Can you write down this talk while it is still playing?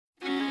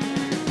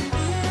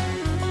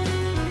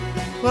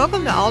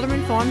Welcome to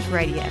Alderman Farms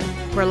Radio,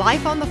 where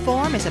life on the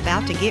farm is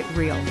about to get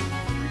real.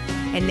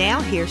 And now,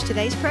 here's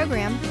today's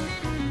program.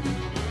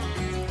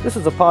 This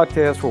is a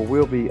podcast where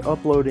we'll be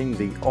uploading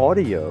the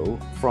audio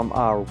from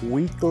our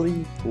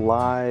weekly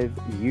live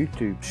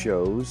YouTube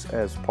shows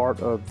as part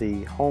of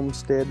the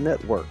Homestead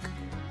Network.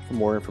 For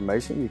more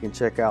information, you can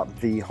check out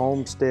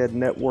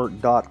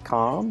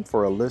thehomesteadnetwork.com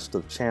for a list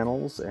of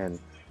channels and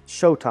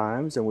show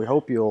times, and we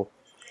hope you'll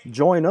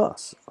join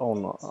us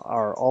on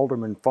our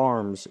Alderman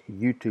Farms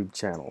YouTube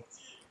channel.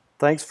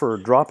 Thanks for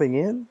dropping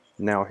in.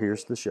 Now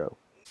here's the show.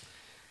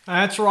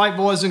 That's right,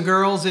 boys and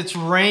girls. It's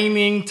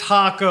raining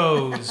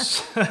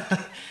tacos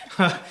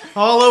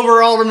all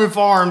over Alderman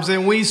Farms,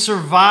 and we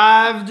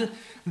survived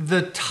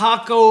the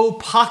taco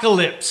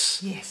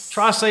apocalypse. Yes.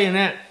 Try saying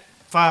that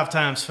 5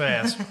 times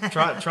fast.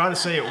 Try to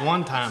say it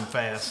 1 time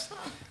fast.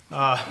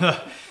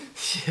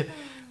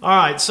 All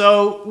right,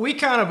 so we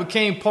kind of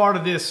became part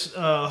of this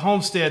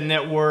Homestead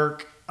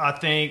Network, I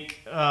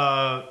think,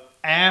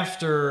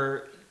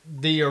 after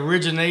the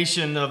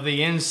origination of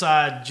the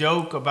inside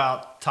joke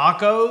about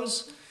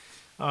tacos.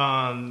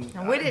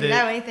 We didn't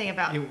know anything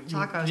about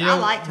tacos. Yeah, I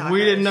like tacos. We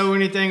didn't know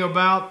anything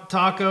about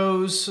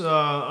tacos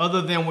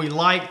other than we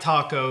like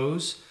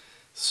tacos.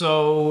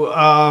 So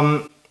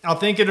I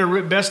think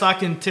best I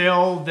can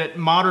tell that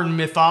modern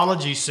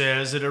mythology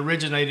says it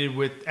originated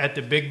at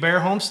the Big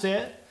Bear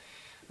Homestead.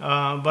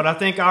 But I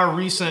think our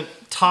recent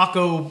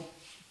taco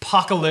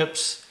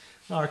apocalypse,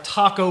 our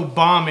taco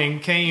bombing,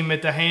 came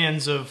at the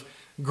hands of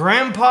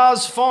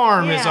Grandpa's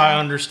Farm, as I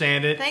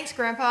understand it. Thanks,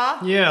 Grandpa.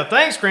 Yeah,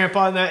 thanks,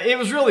 Grandpa. It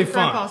was really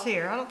fun. Grandpa's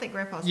here. I don't think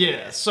Grandpa's here.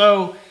 Yeah,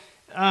 so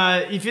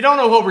if you don't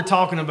know what we're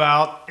talking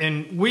about,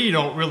 and we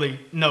don't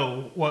really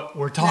know what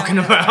we're talking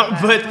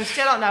about, but we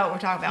still don't know what we're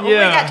talking about.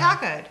 Yeah. Well, we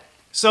got tacoed.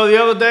 So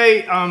the other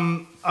day,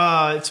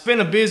 it's been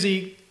a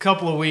busy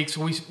couple of weeks.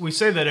 We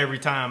say that every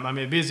time. I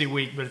mean, a busy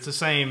week, but it's the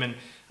same. And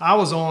I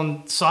was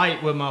on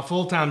site with my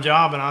full-time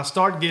job, and I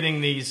start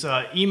getting these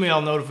email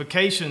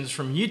notifications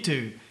from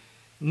YouTube.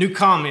 New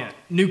comment,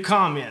 new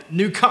comment,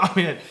 new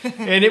comment.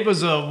 And it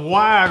was a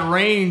wide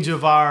range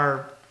of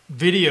our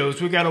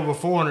videos. We got over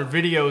 400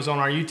 videos on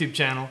our YouTube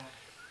channel.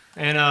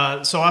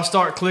 And so I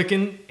start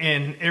clicking,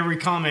 and every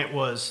comment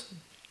was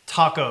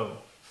taco.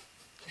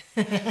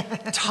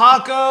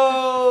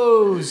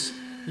 Tacos!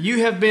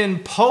 You have been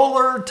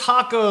polar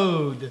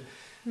tacoed.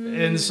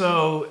 And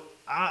so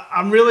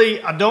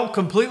I don't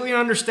completely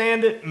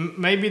understand it.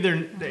 Maybe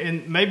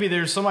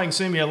there's somebody can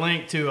send me a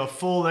link to a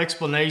full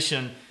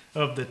explanation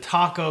of the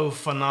taco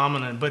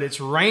phenomenon. But it's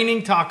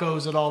raining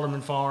tacos at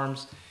Alderman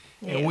Farms,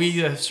 and we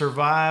have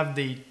survived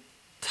the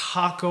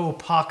taco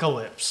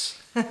apocalypse.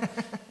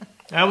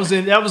 That was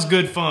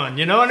good fun,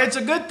 you know, and it's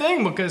a good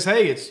thing because,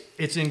 hey,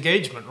 it's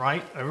engagement,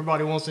 right?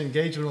 Everybody wants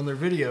engagement on their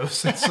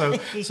videos. And so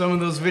some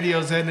of those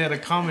videos hadn't had a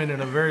comment in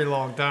a very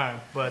long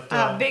time. But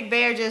Big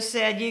Bear just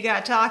said you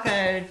got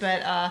tacoed,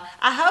 but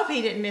I hope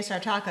he didn't miss our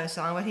taco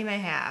song, but he may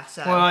have.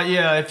 So. Well,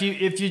 yeah, if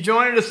you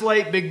joined us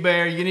late, Big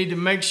Bear, you need to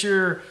make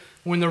sure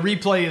when the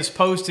replay is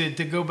posted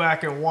to go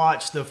back and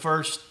watch the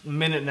first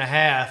minute and a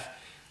half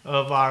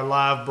of our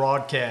live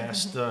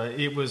broadcast.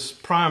 It was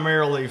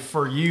primarily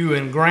for you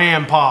and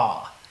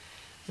Grandpa,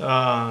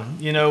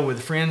 you know,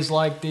 with friends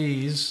like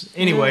these.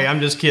 Anyway, I'm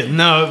just kidding.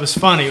 No, it was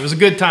funny. It was a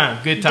good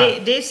time. Good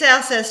time. Deep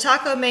South says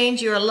taco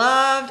means you are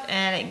loved,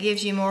 and it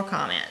gives you more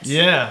comments.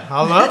 Yeah,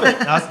 I love it.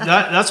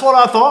 That's what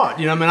I thought.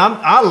 You know, I mean,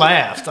 I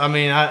laughed. I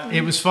mean,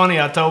 it was funny.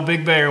 I told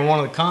Big Bear in one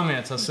of the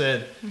comments, I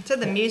said, so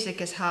the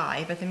music is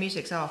high, but the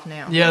music's off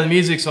now. Yeah, the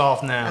music's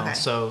off now. Okay.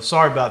 So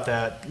sorry about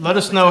that. Let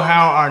us know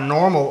how our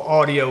normal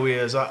audio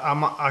is.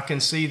 I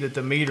can see that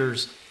the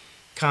meter's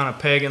kind of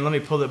pegging. Let me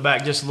pull it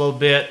back just a little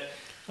bit.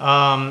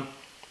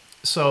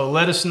 So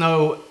let us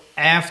know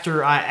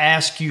after I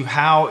ask you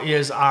how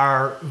is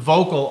our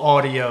vocal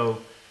audio.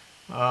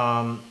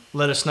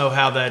 Let us know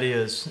how that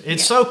is.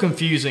 It's so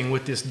confusing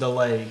with this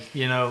delay,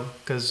 you know,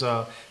 because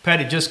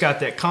Patty just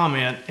got that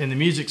comment and the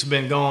music's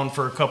been gone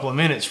for a couple of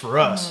minutes for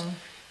us.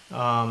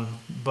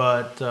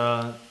 But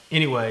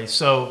anyway,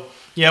 so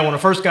yeah, when I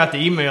first got the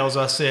emails,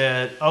 I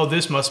said, oh,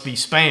 this must be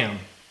spam.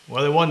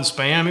 Well, it wasn't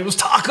spam. It was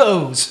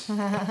tacos.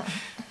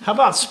 How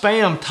about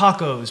spam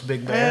tacos,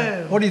 Big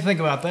Bear? Oh. What do you think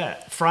about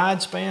that? Fried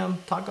spam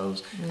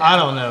tacos? No. I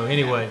don't know.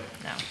 Anyway.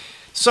 No.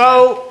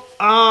 So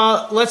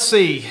let's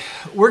see.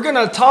 We're going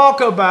to talk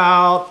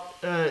about,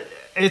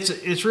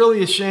 it's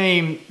really a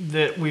shame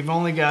that we've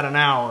only got an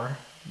hour.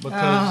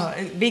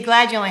 Because, be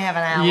glad you only have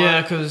an hour.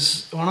 Yeah,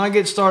 because when I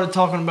get started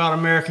talking about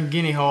American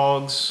guinea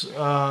hogs,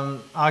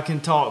 I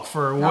can talk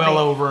for well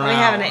over an hour. We're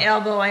having an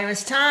elbow aim.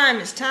 It's time.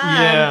 It's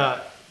time.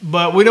 Yeah.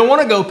 But we don't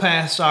want to go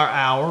past our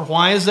hour.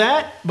 Why is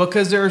that?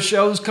 Because there are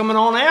shows coming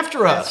on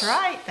after us. That's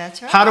right.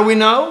 That's right. How do we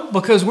know?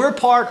 Because we're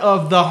part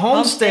of the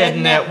Homestead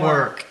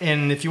Network.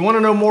 And if you want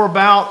to know more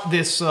about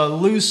this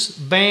loose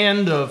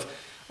band of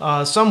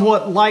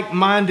somewhat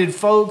like-minded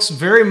folks,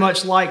 very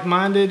much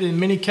like-minded in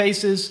many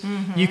cases,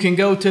 you can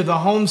go to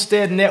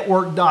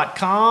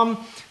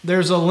thehomesteadnetwork.com.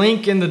 There's a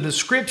link in the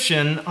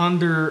description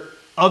under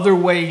other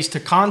ways to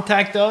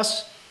contact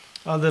us.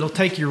 that'll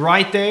take you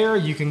right there.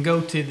 You can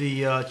go to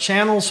the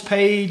channels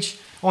page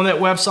on that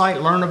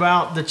website, learn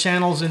about the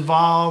channels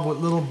involved with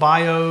little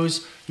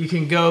bios. You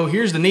can go,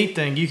 here's the neat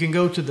thing, you can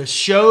go to the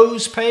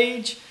shows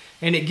page,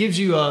 and it gives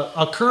you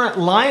a current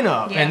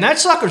lineup. Yeah. And that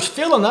sucker's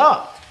filling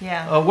up.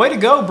 Yeah. Way to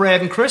go,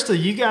 Brad and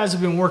Krista. You guys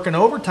have been working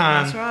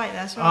overtime.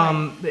 That's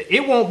right.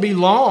 It won't be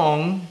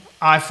long,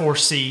 I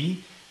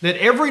foresee, that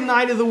every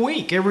night of the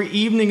week, every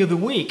evening of the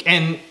week,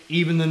 and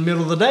even in the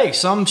middle of the day.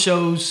 Some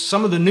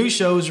of the new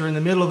shows are in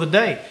the middle of the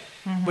day.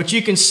 Mm-hmm. But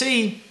you can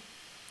see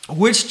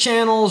which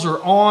channels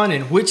are on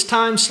and which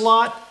time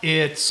slot.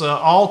 It's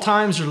all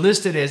times are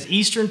listed as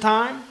Eastern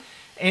time.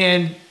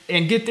 And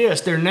get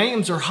this, their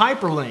names are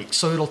hyperlinked,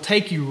 so it'll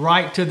take you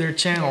right to their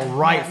channel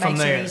from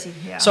there. Makes it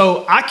easy, yeah.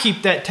 So I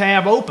keep that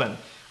tab open.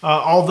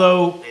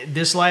 Although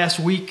this last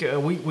week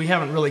we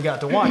haven't really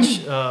got to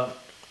watch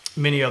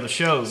many other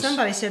shows.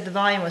 Somebody said the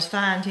volume was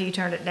fine until you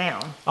turned it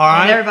down. All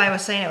right. And everybody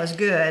was saying it was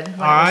good. All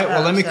right.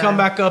 Well, let me come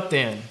back up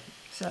then.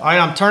 So. All right.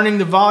 I'm turning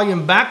the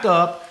volume back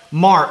up.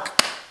 Mark.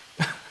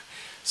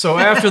 So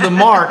after the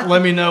mark,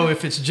 let me know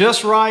if it's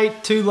just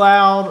right, too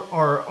loud,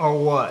 or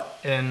what.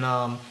 And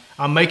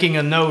I'm making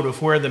a note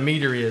of where the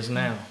meter is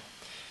now.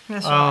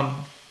 That's right.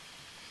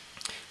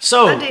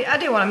 So I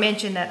do want to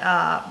mention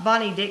that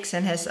Bonnie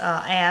Dixon has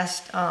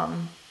asked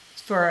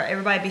for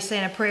everybody to be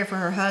saying a prayer for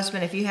her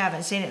husband. If you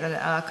haven't seen it in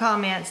the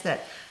comments,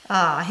 that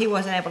he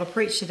wasn't able to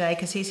preach today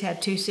because he's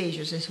had 2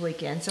 seizures this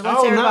weekend. So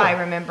let's everybody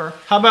remember.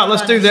 How about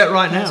let's do that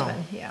right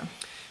husband. now? Yeah.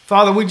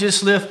 Father, we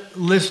just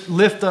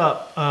lift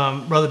up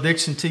Brother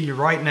Dixon to you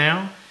right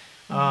now.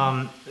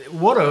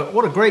 What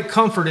a great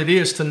comfort it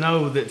is to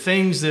know that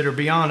things that are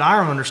beyond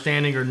our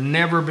understanding are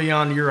never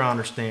beyond your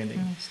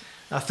understanding.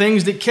 Yes.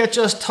 Things that catch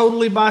us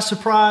totally by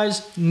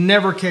surprise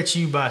never catch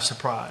you by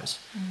surprise.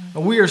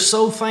 We are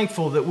so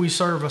thankful that we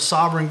serve a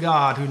sovereign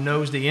God who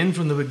knows the end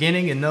from the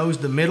beginning and knows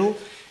the middle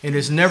and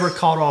is never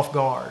caught off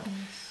guard.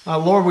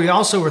 Lord, we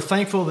also are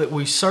thankful that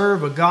we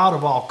serve a God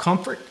of all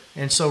comfort.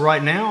 And so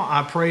right now,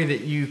 I pray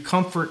that you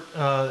comfort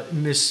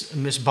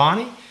Miss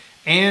Bonnie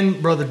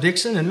and Brother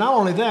Dixon. And not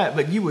only that,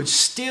 but you would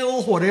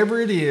still whatever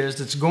it is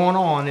that's going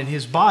on in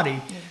his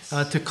body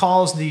to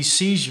cause these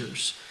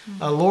seizures.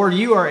 Lord,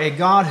 you are a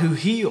God who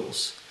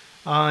heals.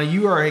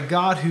 You are a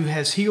God who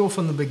has healed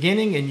from the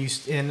beginning.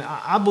 And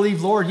I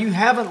believe, Lord, you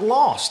haven't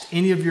lost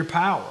any of your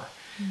power.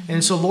 Mm-hmm.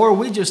 And so, Lord,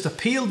 we just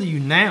appeal to you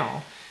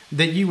now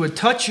that you would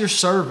touch your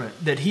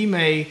servant, that he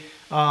may...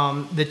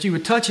 that you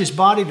would touch his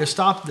body to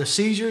stop the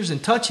seizures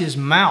and touch his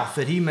mouth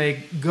that he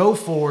may go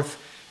forth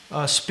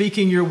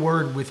speaking your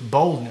word with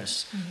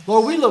boldness. Yes.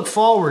 Lord, we look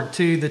forward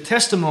to the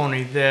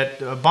testimony that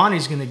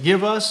Bonnie's going to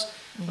give us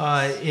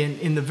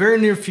in the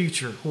very near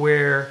future,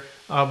 where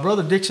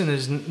Brother Dixon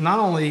is not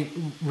only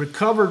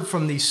recovered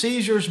from these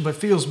seizures, but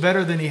feels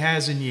better than he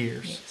has in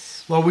years.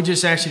 Yes. Lord, we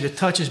just ask you to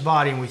touch his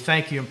body, and we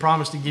thank you and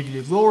promise to give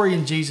you the glory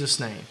in Jesus'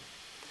 name.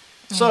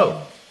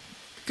 So,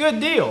 good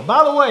deal.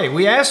 By the way,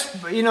 we asked,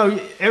 I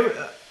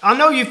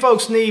know you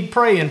folks need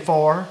praying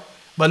for,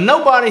 but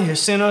nobody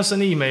has sent us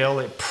an email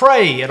at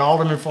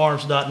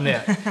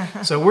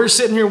pray@aldermanfarms.net. So we're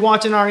sitting here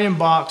watching our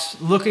inbox,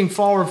 looking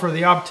forward for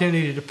the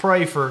opportunity to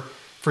pray for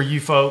you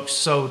folks.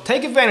 So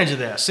take advantage of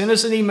that. Send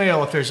us an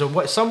email. If there's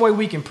some way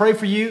we can pray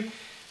for you,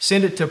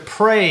 send it to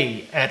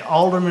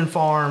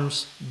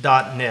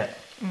pray@aldermanfarms.net.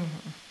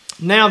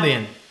 Mm-hmm. Now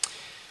then,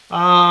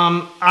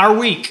 our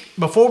week,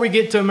 before we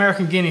get to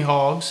American Guinea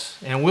Hogs,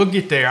 and we'll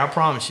get there, I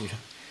promise you.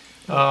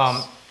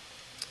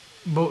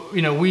 But,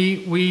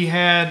 we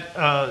had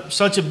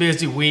such a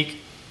busy week.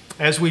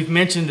 As we've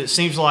mentioned, it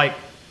seems like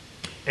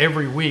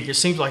every week, it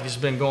seems like it's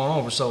been going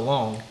on for so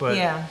long. But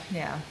yeah.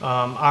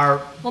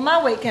 Well,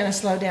 my week kind of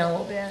slowed down a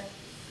little bit.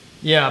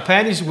 Yeah,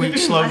 Patty's week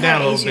slowed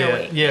down a little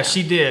bit. Week, yeah,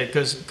 she did,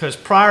 because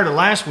prior to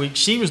last week,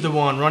 she was the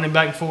one running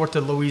back and forth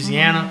to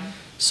Louisiana,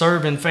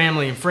 serving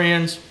family and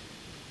friends.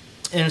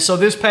 And so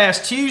this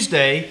past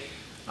Tuesday,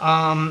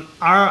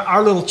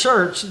 our little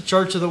church,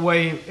 Church of the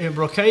Way in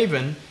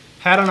Brookhaven,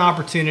 had an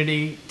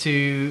opportunity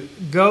to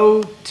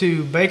go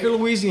to Baker,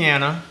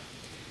 Louisiana,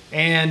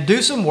 and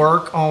do some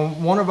work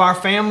on one of our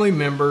family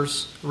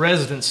members'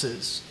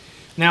 residences.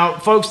 Now,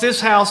 folks, this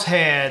house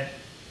had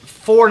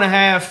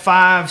 4.5,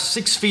 5,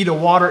 6 feet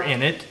of water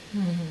in it.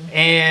 Mm-hmm.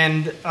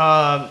 And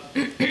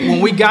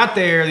when we got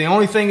there, the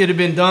only thing that had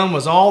been done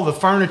was all the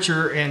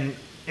furniture and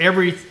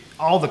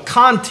all the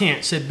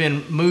contents had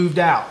been moved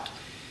out.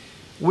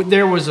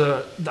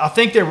 I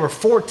think there were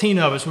 14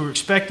 of us. We were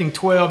expecting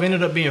 12,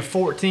 ended up being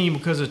 14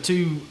 because of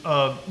 2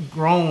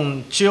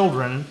 grown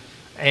children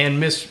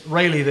and Miss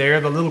Rayleigh there,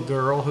 the little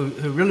girl,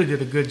 who really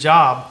did a good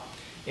job.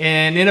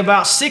 And in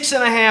about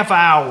 6.5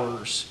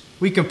 hours,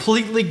 we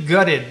completely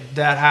gutted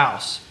that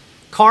house.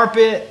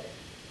 Carpet,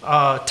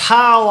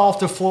 tile off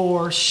the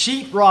floor,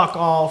 sheetrock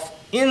off,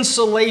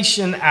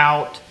 insulation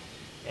out,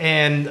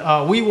 and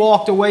we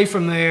walked away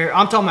from there.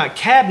 I'm talking about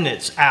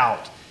cabinets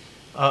out,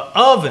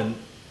 oven.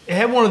 It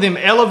had one of them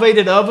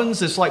elevated ovens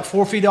that's like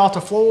 4 feet off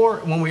the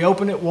floor. When we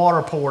opened it,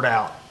 water poured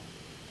out.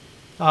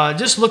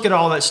 just look at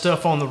all that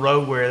stuff on the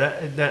road where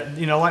that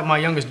like my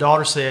youngest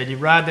daughter said, you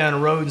ride down the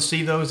road and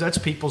see those. That's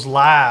people's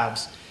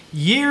lives,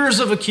 years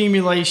of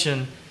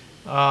accumulation,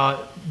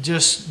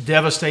 just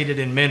devastated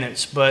in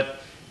minutes.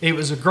 But it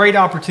was a great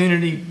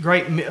opportunity,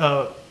 great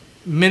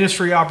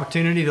ministry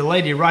opportunity. The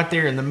lady right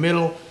there in the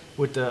middle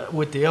with the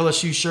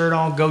LSU shirt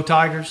on, Go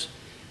Tigers.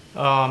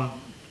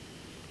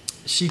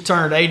 She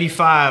turned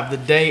 85 the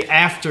day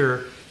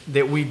after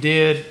that we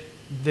did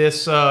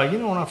this. What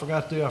I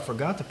forgot to do? I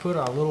forgot to put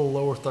our little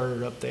lower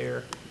third up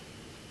there.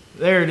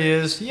 There it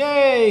is.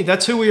 Yay!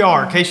 That's who we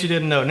are, in case you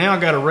didn't know. Now I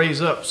got to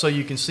raise up so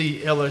you can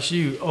see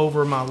LSU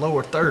over my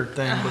lower third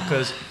thing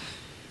because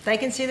they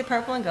can see the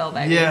purple and gold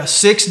back yeah,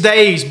 6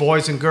 days,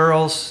 boys and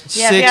girls.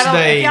 Yeah, 6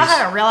 days. If y'all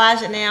haven't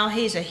realized it now,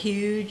 he's a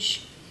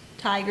huge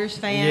Tigers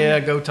fan. Yeah,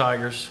 go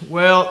Tigers.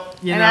 Well,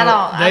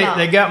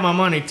 they got my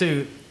money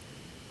too.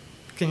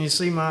 Can you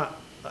see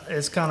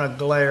it's kind of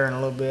glaring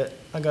a little bit.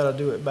 I got to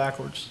do it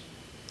backwards.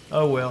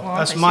 Oh, well.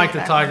 That's Mike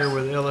the Tiger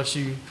with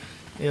LSU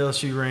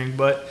ring.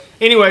 But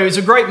anyway, it was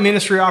a great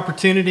ministry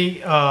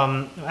opportunity.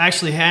 I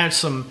actually had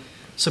some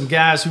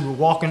guys who were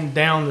walking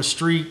down the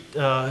street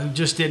who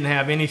just didn't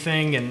have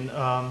anything,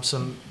 and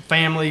some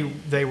family,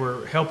 they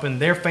were helping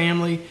their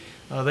family.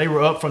 They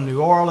were up from New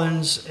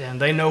Orleans,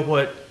 and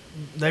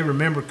they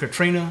remember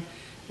Katrina.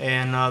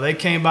 And they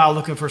came by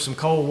looking for some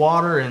cold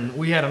water, and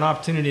we had an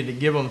opportunity to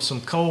give them some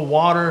cold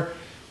water.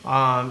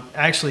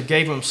 Actually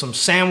gave them some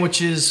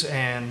sandwiches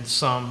and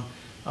some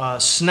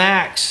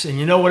snacks. And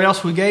you know what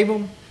else we gave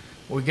them?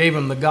 We gave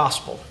them the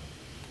gospel.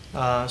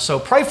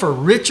 So pray for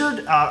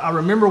Richard. I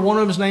remember one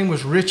of his name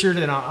was Richard,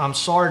 and I'm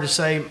sorry to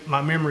say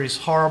my memory is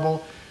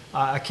horrible.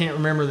 I can't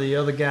remember the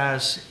other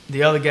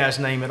guy's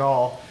name at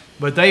all.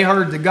 But they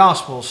heard the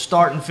gospel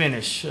start and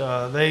finish.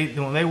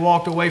 When they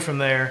walked away from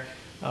there,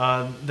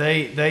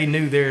 they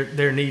knew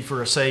their need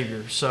for a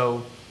Savior.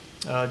 So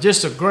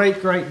just a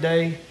great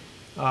day.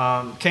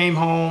 Came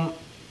home,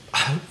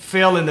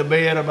 fell into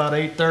bed about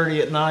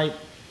 8:30 at night.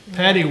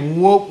 Patty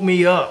woke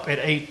me up at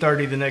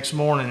 8:30 the next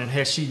morning, and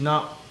had she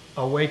not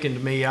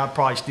awakened me, I'd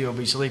probably still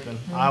be sleeping.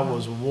 Mm-hmm. I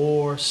was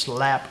wore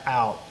slap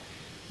out,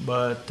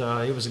 but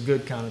it was a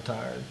good kind of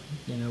tired.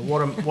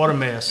 What a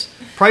mess.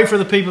 Pray for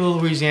the people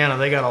of Louisiana.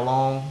 They got a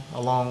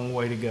long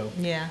way to go.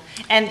 Yeah,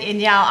 and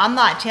y'all,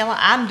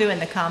 I'm doing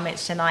the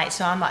comments tonight,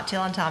 so I'm not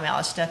telling Tommy all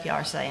the stuff y'all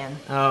are saying.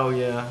 Oh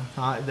yeah,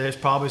 there's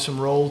probably some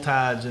roll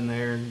tides in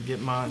there, and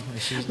get mine.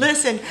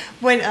 Listen,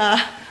 when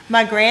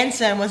my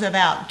grandson was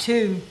about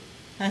 2,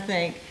 I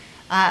think,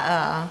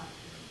 I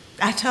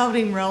told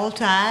him roll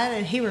tide,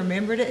 and he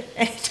remembered it,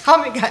 and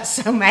Tommy got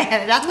so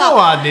mad. And I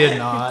did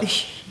not.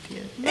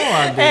 No,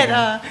 I didn't.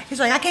 And he's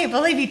like, I can't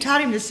believe you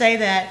taught him to say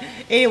that.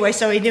 Anyway,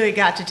 so he knew it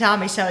got to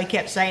Tommy, so he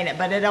kept saying it,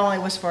 but it only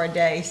was for a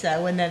day.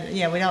 So we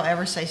don't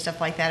ever say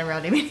stuff like that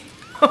around him anymore.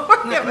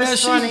 It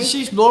was funny.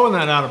 She's blowing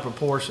that out of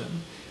proportion.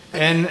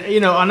 And,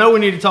 I know we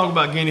need to talk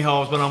about guinea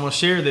hogs, but I'm going to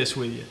share this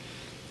with you.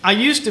 I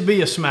used to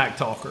be a smack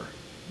talker.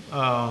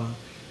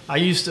 I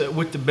used to,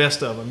 with the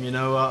best of them,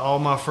 all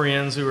my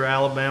friends who were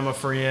Alabama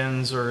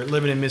friends or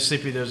living in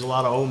Mississippi, there's a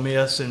lot of Ole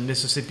Miss and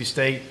Mississippi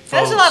State folks.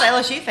 There's a lot of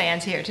LSU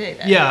fans here, too.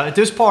 Though. Yeah, in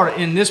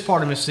this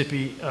part of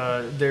Mississippi,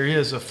 there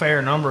is a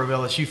fair number of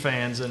LSU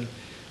fans. And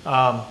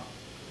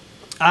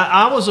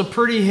I was a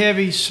pretty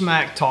heavy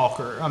smack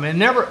talker. I mean,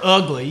 never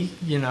ugly,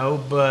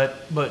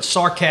 but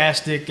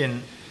sarcastic.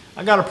 And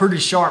I got a pretty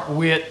sharp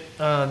wit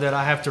that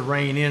I have to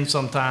rein in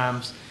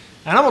sometimes.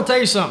 And I'm going to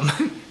tell you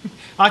something.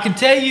 I can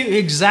tell you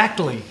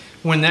exactly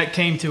when that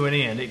came to an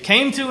end. It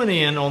came to an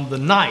end on the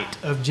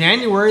night of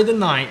January the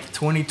 9th,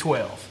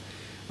 2012.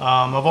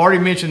 I've already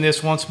mentioned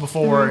this once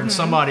before, and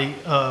somebody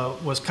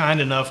was kind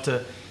enough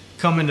to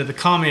come into the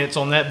comments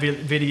on that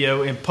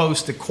video and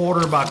post the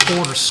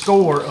quarter-by-quarter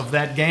score of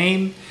that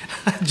game,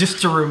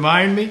 just to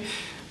remind me.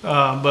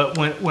 But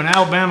when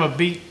Alabama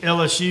beat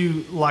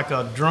LSU like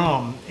a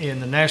drum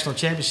in the national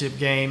championship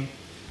game,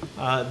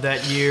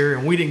 that year,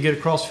 and we didn't get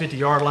across the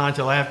 50-yard line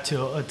till after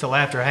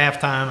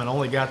halftime, and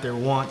only got there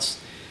once.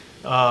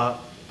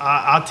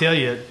 I'll tell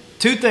you,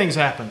 2 things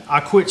happened. I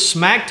quit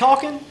smack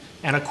talking,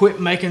 and I quit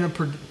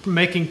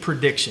making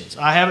predictions.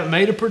 I haven't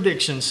made a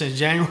prediction since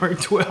January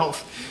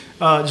 9th,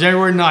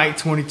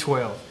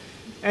 2012.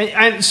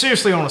 And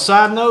seriously, on a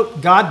side note,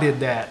 God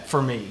did that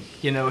for me.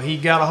 He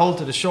got a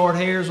hold of the short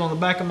hairs on the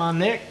back of my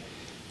neck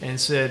and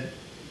said,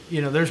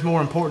 there's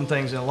more important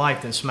things in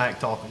life than smack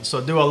talking. So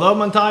do I love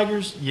my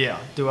Tigers? Yeah.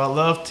 Do I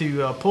love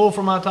to pull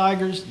for my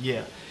Tigers?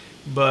 Yeah.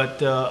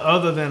 But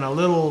other than a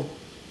little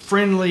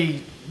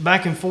friendly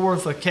back and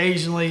forth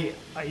occasionally,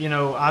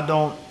 I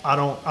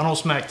don't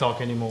smack talk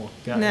anymore.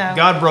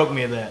 God broke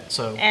me of that.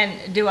 So.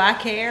 And do I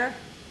care?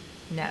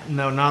 No.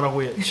 No, not a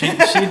whit.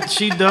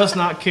 She does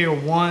not care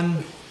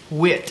one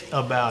whit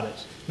about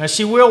it. Now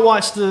she will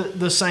watch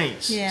the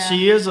Saints. Yeah.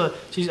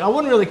 I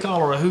wouldn't really call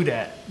her a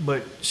hoodat,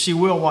 but she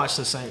will watch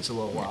the Saints a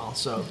little while.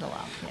 So,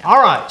 yeah.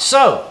 All right.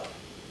 So,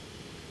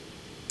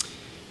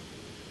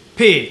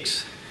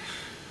 pigs.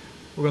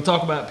 We're going to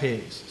talk about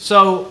pigs.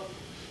 So,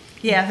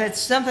 yeah, if it's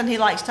something he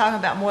likes talking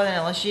about more than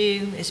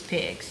LSU, is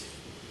pigs.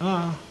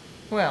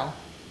 Well,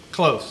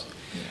 Close.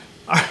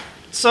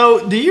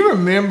 So, do you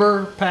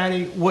remember,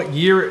 Patty, what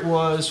year it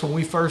was when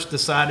we first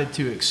decided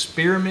to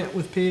experiment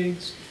with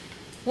pigs?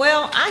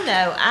 well, I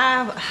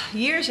know.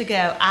 Years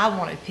ago, I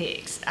wanted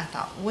pigs. I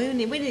thought we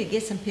need to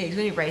get some pigs.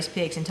 We need to raise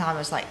pigs. And Tom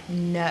was like,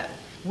 "No,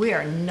 we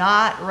are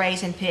not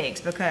raising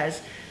pigs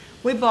because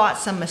we bought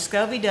some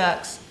Muscovy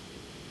ducks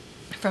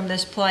from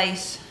this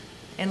place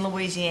in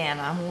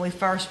Louisiana when we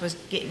first was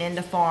getting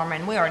into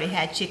farming. We already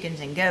had chickens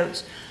and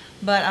goats,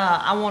 but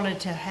I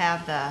wanted to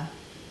have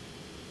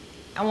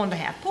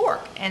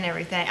pork and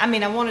everything. I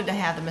mean, I wanted to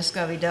have the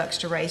Muscovy ducks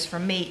to raise for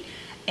meat.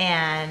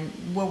 And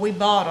when we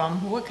bought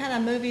them, what kind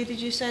of movie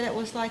did you say that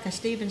was, like a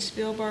Steven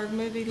Spielberg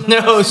movie?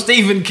 No,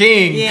 Stephen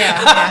King.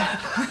 Yeah.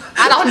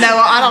 I don't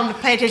know. I don't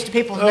pay attention to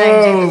people's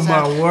names. Oh,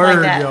 my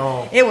word, that.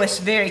 y'all. It was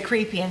very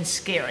creepy and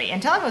scary.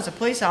 And Tommy was a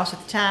police officer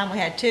at the time. We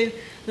had two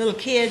little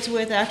kids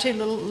with our two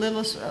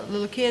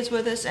little kids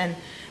with us, and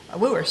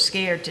we were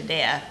scared to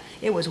death.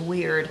 It was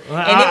weird. Well,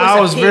 And it I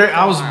was a pig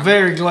was farm.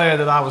 very glad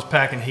that I was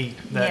packing heat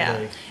that Yeah.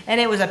 day. And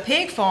it was a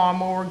pig farm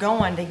where we're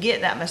going to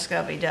get that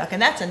Muscovy duck.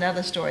 And that's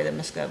another story, the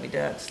Muscovy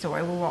duck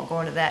story. We won't go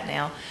into that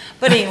now.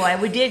 But anyway,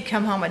 we did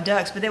come home with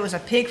ducks, but there was a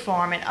pig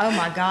farm, and oh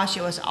my gosh,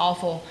 it was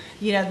awful.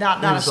 You know,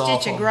 not a was stitch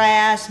awful. of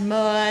grass,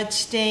 mud,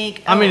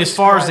 stink. I Oh, mean, it as was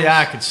far as the gross.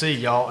 eye could see,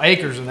 y'all,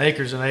 acres and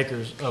acres and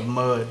acres of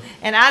mud.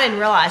 And I didn't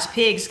realize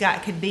pigs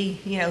could be,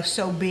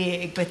 so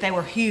big, but they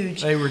were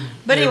huge. They were.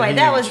 But they were anyway,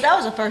 that was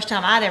huge. the first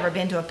time I'd ever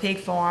been to a pig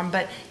farm.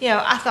 But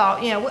I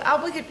thought,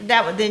 we could.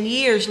 Then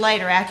years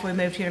later, after we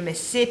moved here to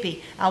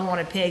Mississippi, I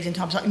wanted pigs, and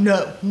Tom's like,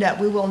 no,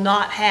 we will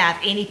not have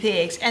any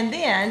pigs. And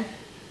then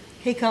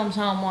he comes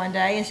home one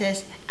day and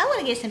says, I want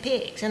to get some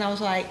pigs. And I was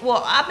like,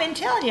 well, I've been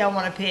telling you I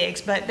wanted pigs,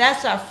 but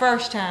that's our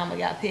first time we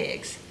got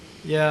pigs.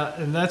 Yeah,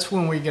 and that's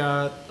when we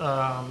got.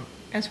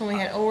 That's when we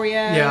had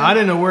Oreo. Yeah, I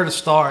didn't know where to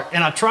start,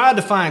 and I tried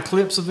to find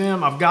clips of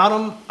them. I've got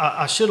them.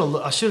 I should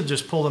have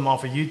just pulled them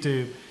off of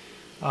YouTube.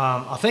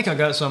 I think I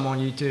got some on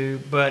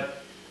YouTube,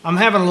 but I'm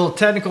having a little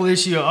technical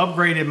issue. I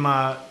upgraded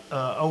my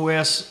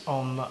OS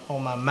on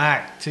my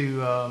Mac to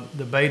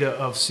the beta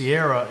of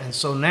Sierra, and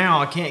so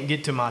now I can't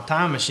get to my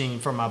time machine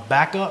for my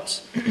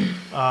backups,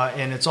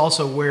 and it's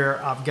also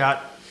where I've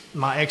got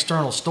my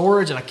external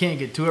storage, and I can't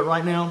get to it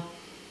right now.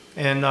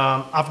 And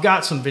I've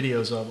got some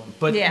videos of them,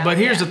 but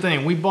here's the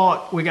thing: we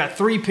got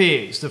 3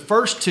 pigs. The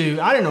first 2,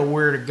 I didn't know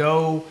where to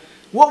go.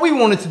 What we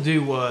wanted to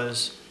do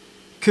was,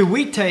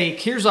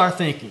 here's our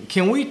thinking: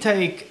 can we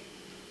take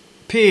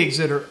pigs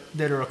that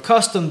are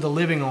accustomed to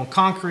living on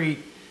concrete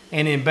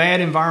and in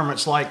bad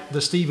environments like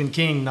the Stephen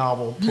King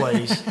novel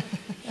place,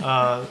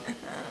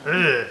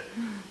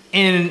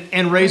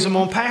 and raise them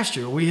on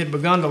pasture? We had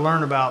begun to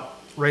learn about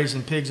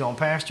raising pigs on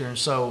pasture, and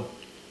so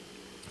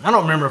I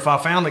don't remember if I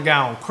found the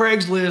guy on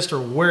Craigslist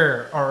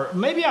or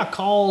maybe I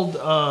called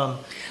the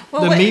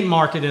meat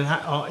market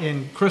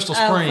in Crystal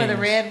Springs. For the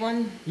red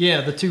one?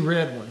 Yeah, the 2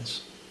 red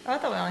ones. Oh, I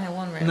thought we only had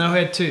one red No, one. I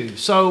had 2.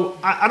 So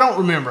I don't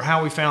remember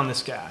how we found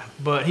this guy,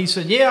 but he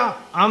said, "Yeah,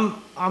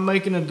 I'm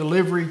making a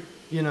delivery,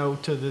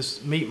 to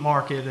this meat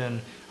market,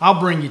 and I'll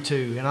bring you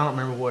 2." And I don't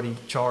remember what he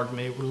charged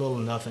me. It was a little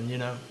nothing,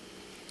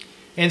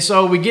 And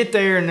so we get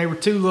there, and they were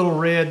 2 little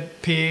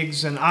red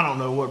pigs, and I don't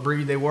know what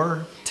breed they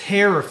were.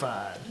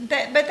 Terrified.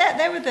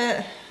 They were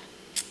the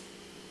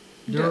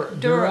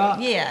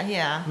Duroc?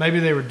 Yeah. Maybe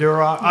they were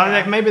Duroc.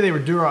 Yeah. Maybe they were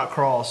Duroc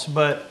cross,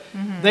 but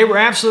they were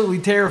absolutely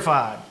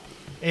terrified.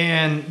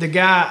 And the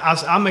guy,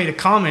 I made a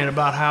comment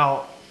about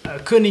how I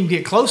couldn't even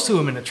get close to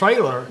him in the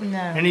trailer. No.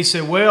 And he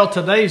said, "Well,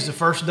 today's the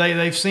first day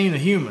they've seen a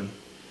human."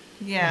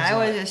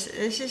 Yeah,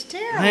 it's just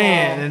terrible.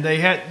 Man, and they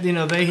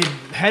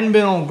hadn't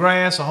been on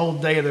grass a whole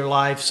day of their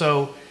life,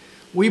 so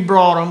we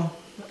brought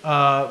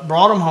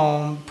them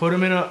home, put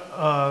them in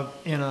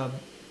a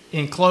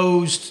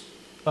enclosed,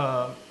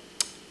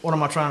 what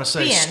am I trying to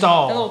say? Pen,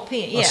 stall. a little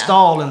pen, A yeah.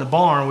 stall in the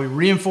barn. We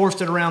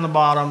reinforced it around the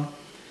bottom.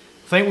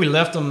 I think we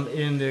left them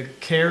in the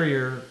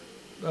carrier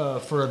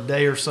for a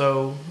day or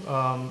so,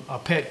 a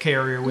pet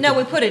carrier. No,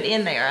 we put it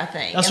in there, I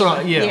think. That's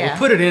right. Yeah, we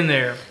put it in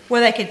there.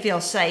 Where they could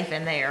feel safe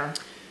in there.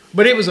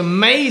 But it was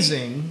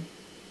amazing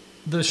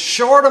the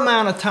short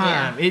amount of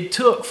time it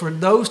took for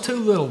those 2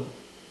 little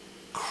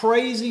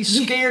crazy,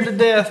 scared to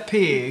death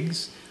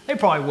pigs. They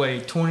probably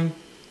weighed 20,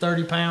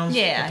 30 pounds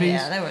Yeah, apiece.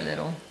 yeah, they were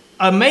little.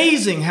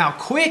 Amazing how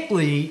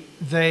quickly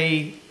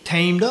they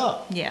tamed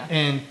up. Yeah.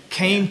 And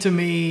came to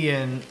me,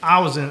 and I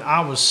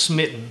was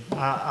smitten.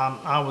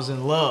 I was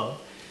in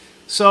love.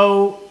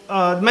 So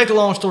to make a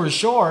long story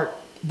short,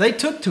 they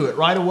took to it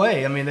right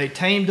away. I mean, they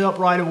tamed up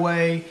right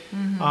away.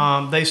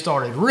 They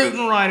started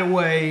rooting right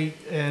away,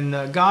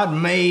 and God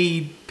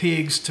made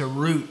pigs to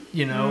root,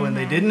 and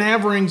they didn't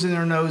have rings in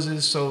their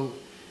noses, so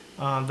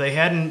they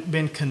hadn't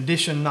been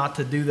conditioned not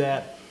to do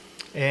that.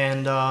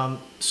 And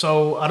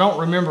so I don't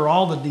remember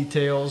all the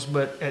details,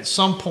 but at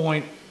some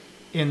point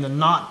in the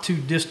not too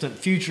distant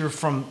future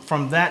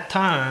from that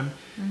time,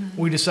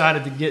 we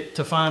decided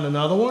to find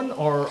another one,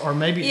 or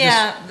maybe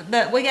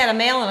but we got a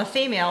male and a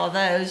female of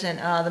those, and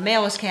the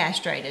male was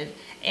castrated,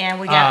 and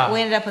we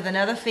ended up with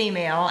another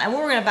female, and we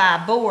were going to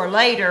buy a boar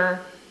later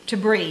to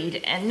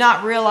breed, and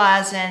not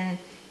realizing,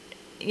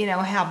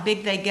 how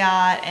big they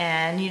got,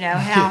 and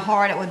how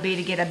hard it would be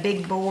to get a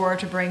big boar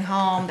to bring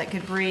home that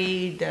could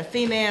breed the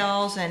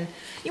females. And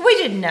we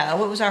didn't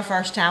know. It was our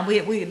first time.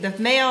 We the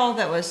male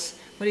that was,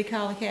 what do you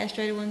call the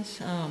castrated ones?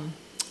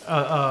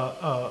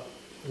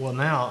 Well,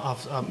 now,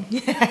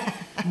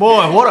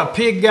 boy, what a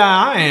pig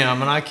guy I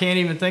am, and I can't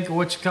even think of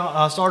what you call.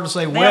 I started to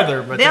say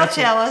weather, but they'll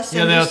tell us.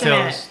 Yeah, they'll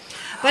tell us.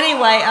 But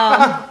anyway,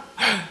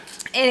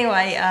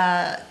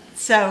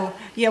 so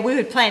we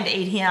would plan to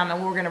eat him, and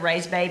we were going to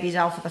raise babies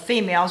off of the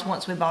females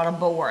once we bought a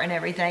boar and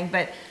everything.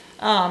 But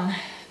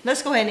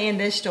let's go ahead and end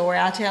this story.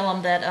 I'll tell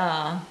them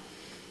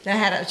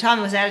that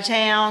Tommy was out of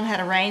town, had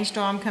a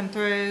rainstorm come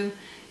through,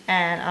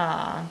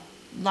 and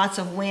lots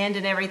of wind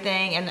and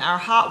everything, and our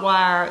hot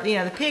wire,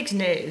 the pigs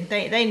knew.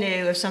 They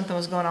knew if something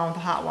was going on with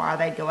the hot wire,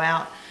 they'd go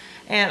out.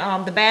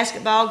 And the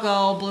basketball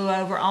goal blew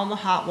over on the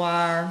hot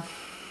wire.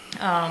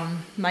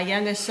 My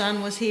youngest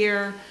son was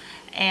here,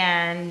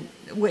 and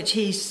which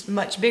he's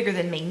much bigger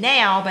than me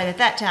now, but at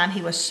that time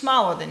he was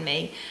smaller than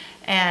me.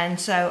 And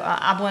so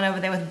I went over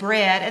there with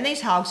bread, and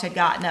these hogs had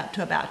gotten up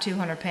to about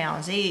 200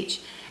 pounds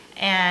each.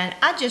 And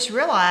I just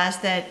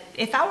realized that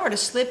if I were to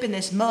slip in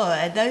this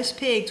mud, those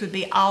pigs would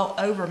be all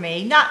over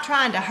me, not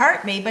trying to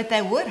hurt me, but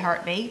they would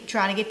hurt me,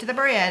 trying to get to the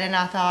bread. And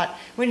I thought,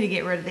 we need to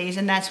get rid of these.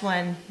 And that's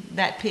when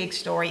that pig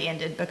story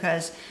ended,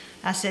 because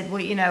I said,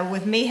 well,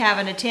 with me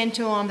having to tend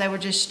to them, they were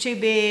just too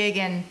big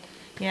and,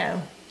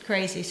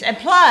 crazy. And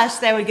plus,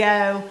 they would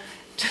go,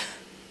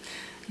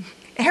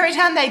 every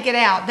time they'd get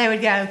out, they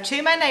would go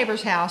to my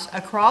neighbor's house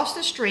across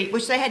the street,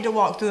 which they had to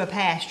walk through a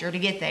pasture to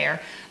get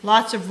there.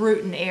 Lots of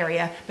rooting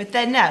area. But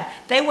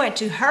they went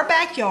to her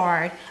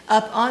backyard,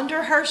 up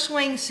under her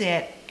swing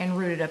set, and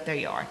rooted up their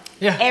yard.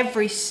 Yeah.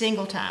 Every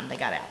single time they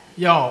got out.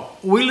 Y'all,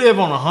 we live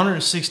on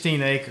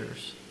 116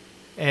 acres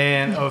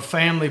and of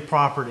family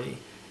property.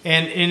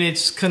 And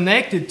it's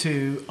connected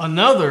to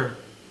another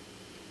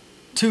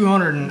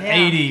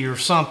 280 or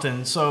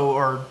something,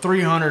 or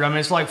 300. I mean,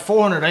 it's like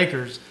 400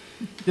 acres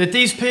that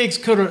these pigs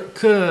could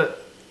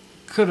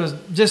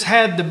have just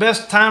had the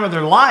best time of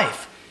their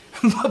life.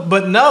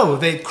 But no,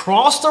 they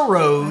crossed the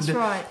road, That's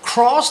right.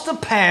 crossed the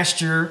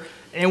pasture,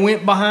 and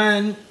went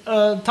behind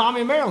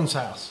Tommy and Marilyn's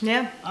house.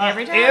 Yeah,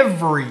 every time.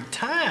 Every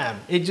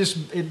time.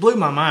 It blew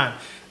my mind.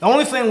 The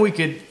only thing we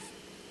could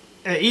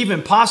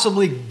even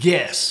possibly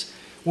guess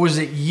was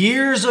that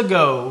years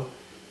ago,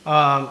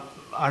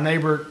 our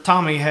neighbor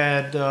Tommy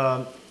had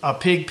a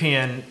pig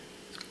pen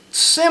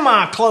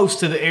semi-close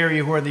to the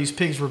area where these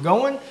pigs were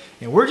going,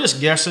 and we're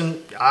just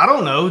guessing, I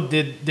don't know,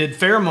 did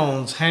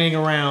pheromones hang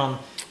around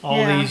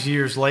all these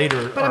years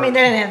later? But I mean, they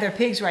didn't have their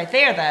pigs right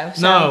there, though.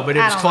 So no, but it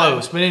was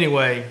close. know. But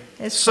anyway,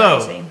 It's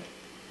crazy.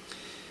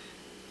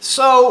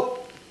 So,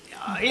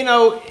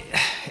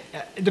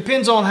 it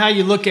depends on how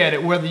you look at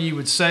it, whether you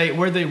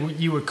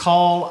would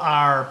call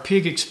our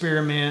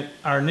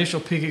initial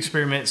pig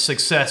experiment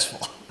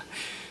successful.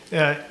 We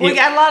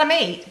got a lot of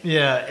meat.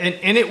 Yeah,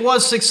 and it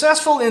was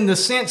successful in the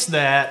sense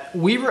that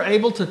we were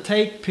able to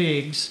take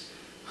pigs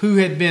who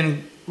had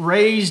been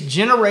raised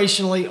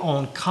generationally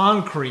on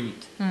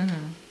concrete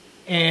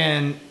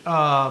and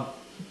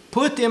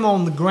put them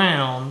on the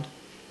ground,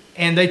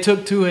 and they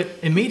took to it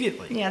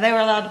immediately. Yeah, they were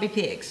allowed to be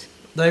pigs.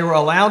 They were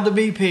allowed to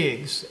be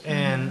pigs,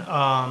 and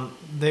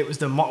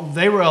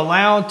they were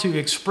allowed to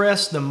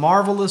express the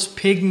marvelous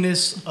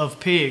pigness of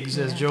pigs,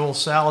 as Joel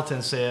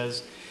Salatin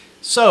says.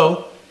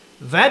 So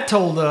that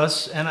told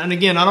us, and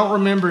again, I don't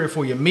remember if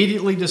we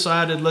immediately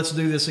decided let's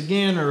do this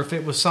again, or if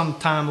it was some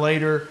time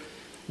later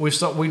we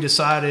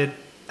decided,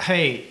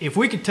 hey, if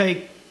we could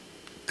take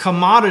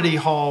commodity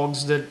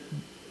hogs that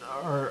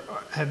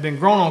have been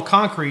grown on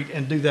concrete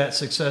and do that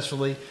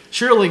successfully,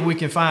 surely we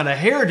can find a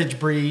heritage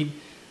breed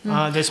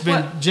that's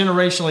been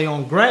generationally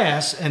on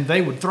grass, and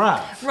they would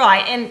thrive.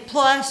 Right, and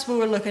plus we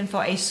were looking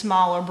for a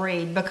smaller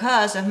breed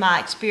because of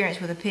my experience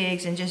with the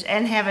pigs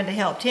and having to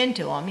help tend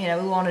to them. We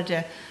wanted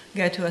to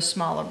go to a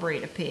smaller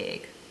breed of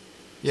pig.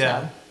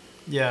 Yeah, So.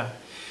 yeah.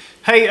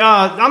 Hey,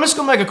 I'm just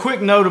going to make a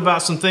quick note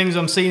about some things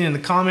I'm seeing in the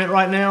comment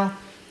right now.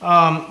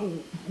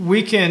 I'm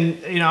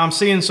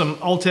seeing some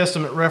Old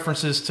Testament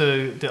references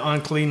to the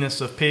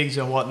uncleanness of pigs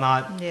and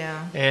whatnot.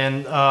 Yeah.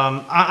 And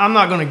I'm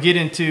not going to get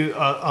into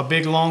a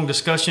big, long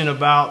discussion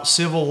about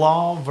civil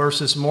law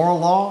versus moral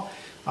law.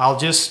 I'll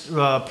just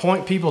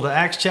point people to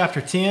Acts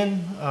chapter 10,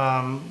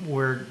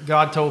 where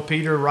God told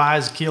Peter,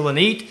 rise, kill, and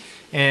eat,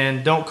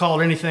 and don't call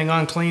anything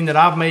unclean that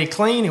I've made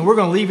clean, and we're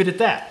going to leave it at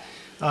that.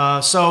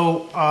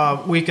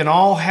 So we can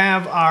all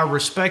have our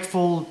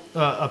respectful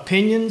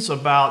opinions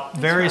about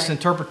various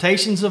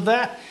interpretations of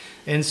that.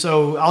 And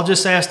so I'll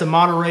just ask the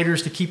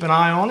moderators to keep an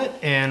eye on it,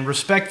 and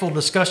respectful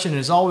discussion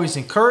is always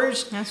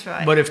encouraged. That's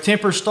right. But if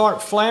tempers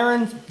start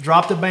flaring,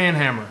 drop the band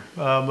hammer,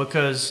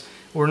 because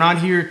we're not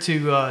here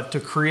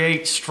to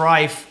create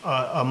strife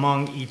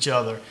among each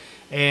other.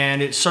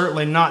 And it's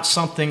certainly not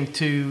something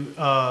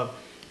to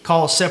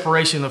call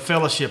separation of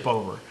fellowship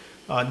over.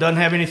 Doesn't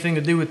have anything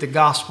to do with the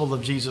gospel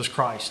of Jesus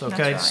Christ.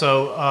 Okay, That's right.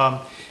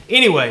 So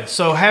anyway,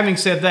 so having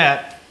said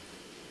that,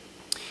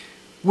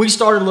 we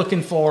started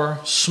looking for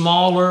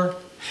smaller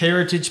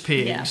heritage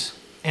pigs,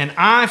 and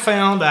I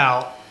found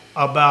out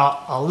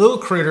about a little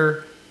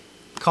critter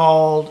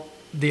called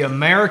the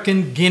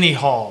American guinea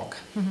hog.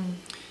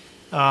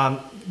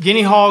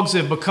 Guinea hogs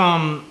have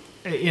become,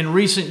 in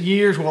recent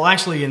years, well,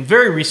 actually in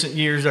very recent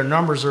years, their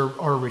numbers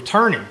are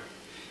returning.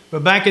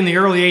 But back in the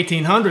early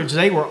 1800s,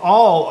 they were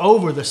all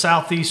over the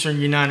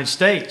southeastern United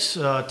States.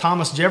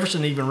 Thomas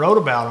Jefferson even wrote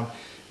about them.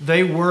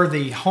 They were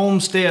the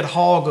homestead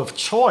hog of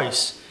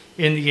choice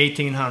in the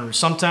 1800s,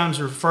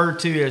 sometimes referred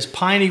to as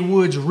piney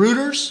woods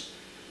rooters,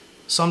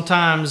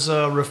 sometimes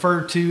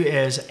referred to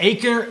as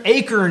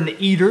acorn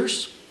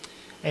eaters.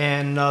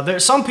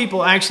 And some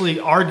people actually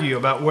argue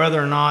about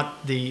whether or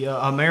not the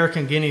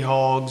American guinea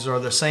hogs are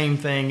the same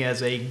thing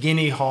as a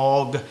guinea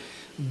hog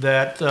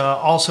that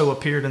also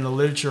appeared in the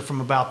literature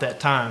from about that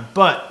time.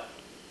 But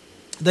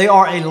they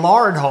are a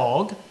lard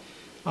hog.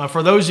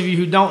 For those of you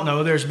who don't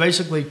know, there's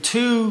basically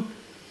two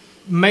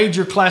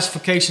major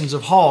classifications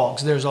of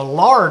hogs. There's a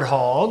lard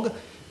hog,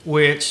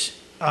 which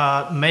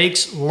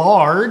makes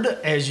lard,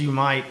 as you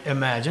might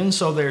imagine.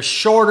 So they're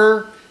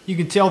shorter. You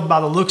can tell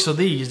by the looks of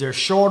these. They're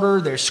shorter,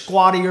 they're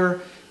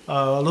squattier,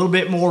 a little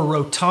bit more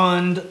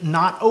rotund,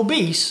 not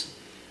obese,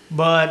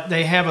 but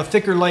they have a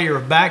thicker layer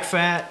of back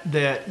fat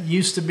that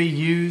used to be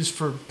used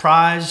for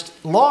prized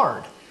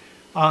lard.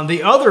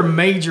 The other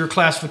major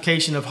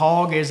classification of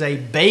hog is a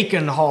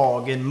bacon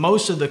hog, and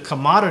most of the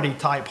commodity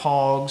type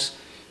hogs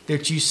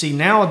that you see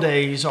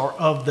nowadays are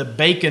of the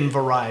bacon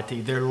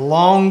variety. They're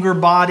longer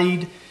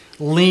bodied,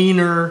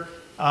 leaner,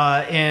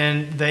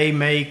 and they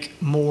make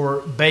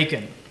more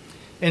bacon.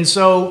 And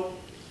so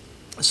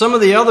some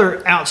of the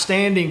other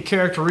outstanding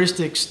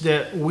characteristics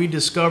that we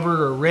discovered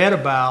or read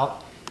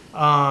about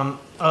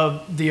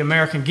of the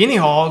American guinea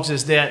hogs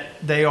is that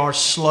they are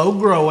slow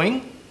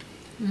growing.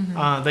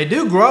 They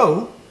do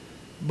grow,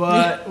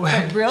 but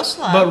real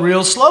slow. But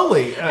real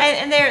slowly.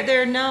 And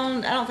they're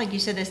known. I don't think you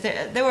said this.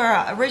 They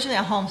were originally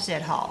a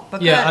homestead hog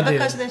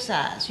because of their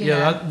size. You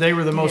know? They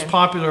were the most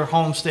popular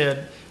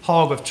homestead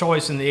hog of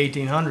choice in the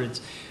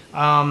 1800s.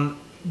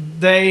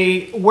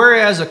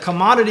 Whereas a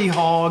commodity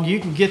hog, you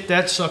can get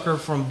that sucker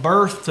from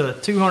birth to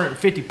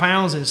 250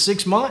 pounds in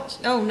 6 months.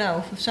 Oh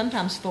no,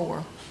 sometimes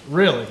 4.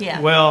 Really? Yeah.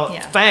 Well,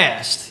 yeah.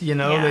 Fast.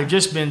 Yeah. They've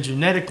just been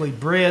genetically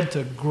bred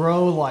to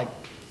grow like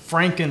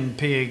Franken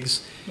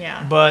pigs.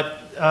 Yeah. But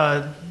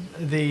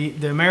the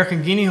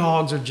American guinea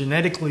hogs are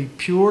genetically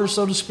pure,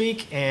 so to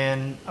speak,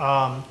 and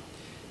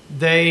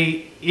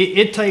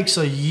it takes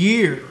a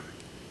year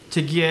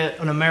to get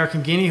an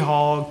American guinea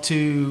hog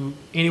to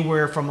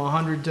anywhere from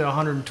 100 to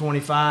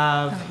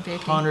 125,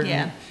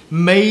 100,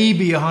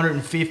 maybe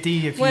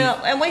 150.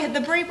 And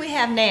the breed we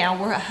have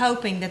now, we're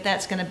hoping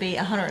that's going to be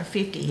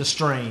 150. The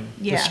strain.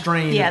 Yeah. The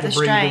strain of the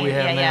breed that we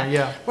have now.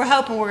 Yeah. We're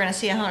hoping we're going to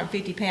see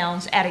 150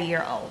 pounds at a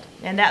year old.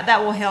 And that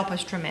will help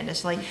us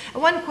tremendously.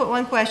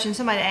 One question,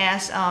 somebody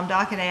asked,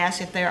 Doc had asked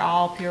if they're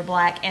all pure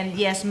black. And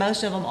yes,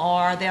 most of them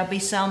are. There'll be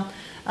some,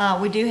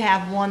 we do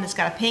have one that's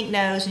got a pink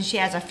nose and she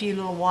has a few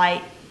little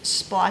white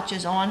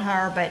splotches on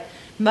her, but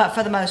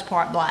for the most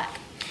part black.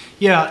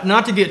 Yeah,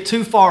 not to get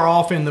too far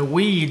off in the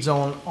weeds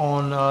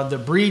on the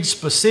breed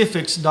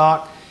specifics,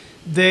 Doc.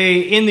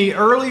 In the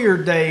earlier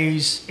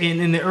days,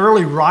 in the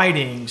early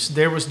writings,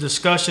 there was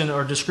discussion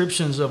or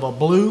descriptions of a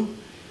blue,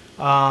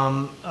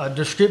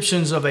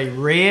 descriptions of a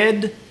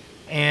red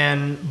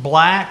and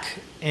black,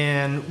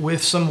 and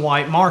with some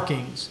white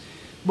markings.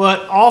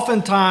 But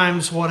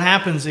oftentimes what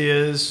happens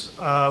is,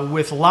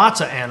 with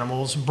lots of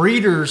animals,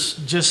 breeders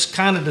just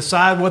kind of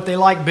decide what they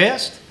like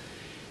best.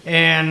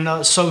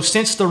 And so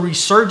since the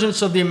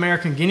resurgence of the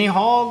American guinea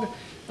hog,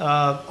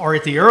 or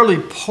at the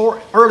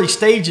early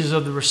stages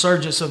of the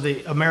resurgence of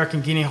the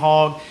American guinea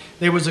hog,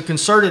 there was a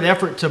concerted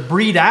effort to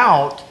breed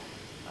out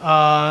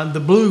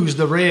the blues,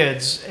 the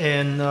reds,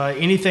 and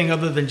anything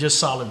other than just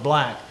solid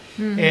black.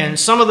 Mm-hmm. And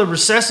some of the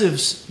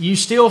recessives, you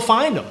still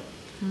find them.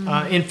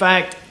 Mm-hmm. In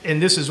fact,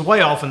 and this is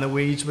way off in the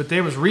weeds, but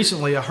there was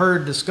recently a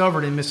herd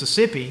discovered in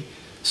Mississippi,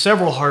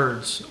 several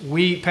herds.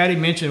 Patty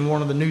mentioned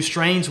one of the new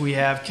strains we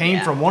have came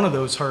from one of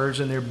those herds,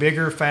 and they're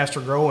bigger, faster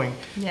growing.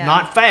 Yeah.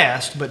 Not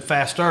fast, but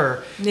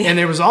faster. Yeah. And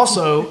there was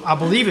also, I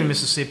believe in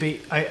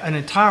Mississippi, an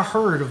entire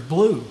herd of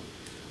blue.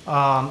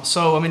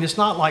 So, I mean, it's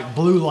not like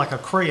blue like a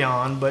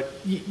crayon, but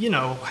you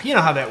know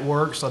how that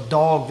works, a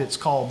dog that's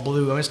called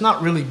blue. I mean, it's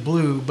not really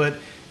blue, but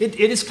it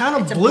is kind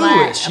of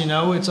bluish,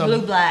 It's a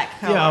blue-black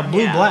color. Yeah,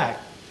 blue-black.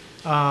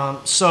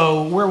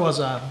 So where was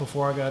I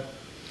before I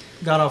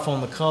got off on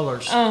the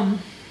colors?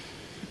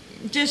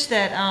 Just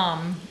that.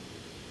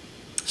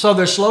 So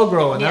they're slow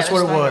growing. That's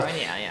what it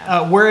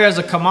was. Whereas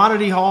a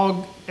commodity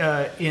hog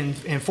in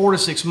 4 to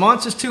 6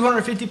 months is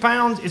 250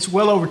 pounds, it's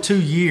well over 2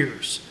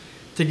 years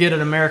to get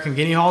an American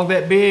guinea hog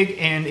that big.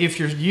 And if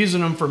you're using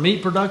them for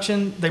meat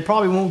production, they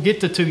probably won't get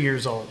to 2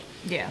 years old.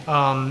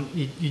 Yeah.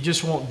 You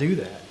just won't do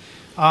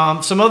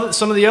that. Some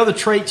of the other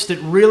traits that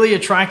really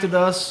attracted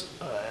us,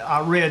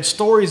 I read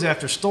stories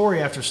after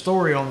story after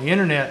story on the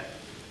internet,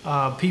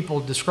 people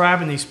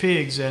describing these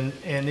pigs, and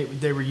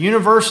they were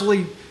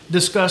universally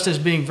discussed as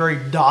being very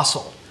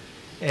docile.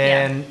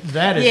 And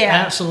that is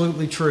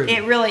absolutely true.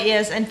 It really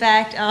is. In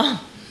fact,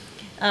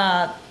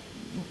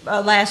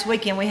 last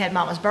weekend we had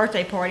Mama's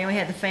birthday party and we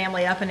had the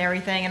family up and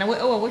everything. And I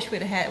wish we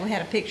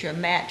had a picture of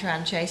Matt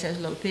trying to chase those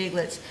little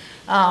piglets.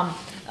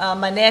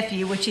 My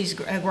nephew, which he's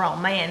a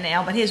grown man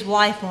now, but his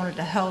wife wanted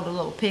to hold a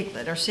little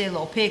piglet or see a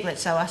little piglet.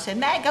 So I said,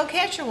 Matt, go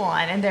catch her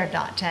one. And they're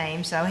not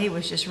tame, so he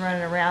was just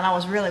running around. I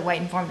was really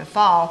waiting for him to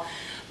fall.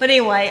 But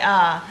anyway,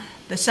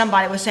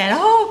 somebody was saying,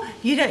 "Oh,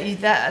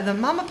 the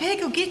mama pig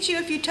will get you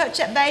if you touch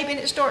that baby and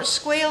it starts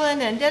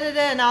squealing and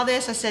and all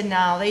this." I said,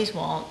 "No, these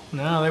won't."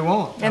 No, they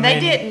won't. And they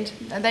didn't.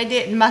 They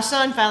didn't. My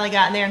son finally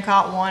got in there and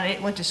caught one.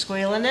 It went to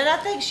squealing, and I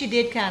think she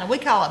did kind of. We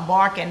call it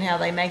barking, how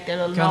they make their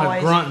little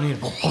noise. Kind of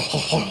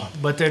grunting,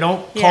 but they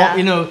don't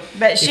call.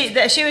 But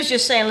she was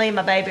just saying, "Leave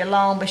my baby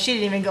alone," but she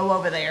didn't even go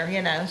over there.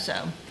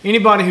 So.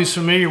 Anybody who's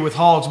familiar with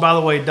hogs, by the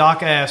way,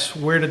 Doc asks,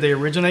 where did they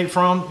originate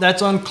from?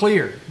 That's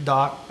unclear,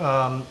 Doc.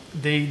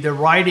 The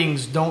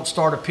writings don't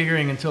start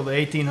appearing until the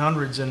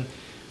 1800s, and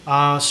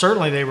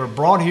certainly they were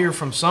brought here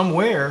from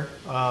somewhere.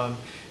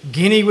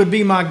 Guinea would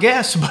be my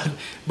guess,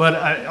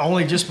 but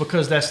only just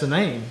because that's the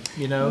name,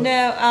 No,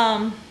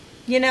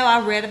 I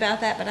read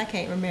about that, but I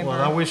can't remember.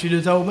 Well, I wish you'd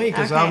have told me,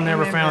 because I've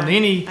never found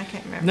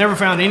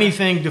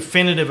anything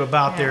definitive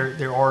about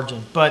their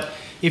origin. But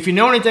if you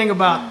know anything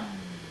about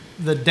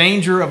the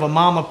danger of a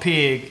mama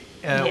pig,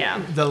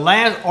 the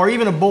last, or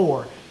even a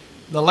boar,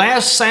 the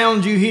last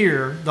sound you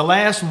hear, the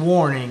last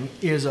warning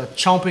is a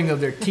chomping of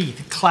their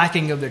teeth,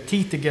 clacking of their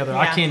teeth together.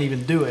 I can't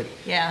even do it.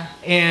 Yeah.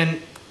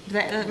 And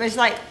it's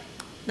like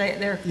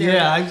they're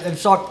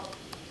it's like.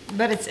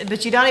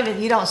 But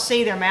you don't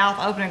see their mouth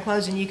open and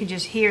close, and you can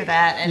just hear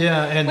that. And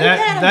and we've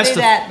had them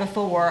do that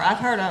before. I've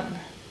heard them.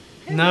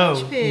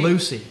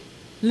 Lucy.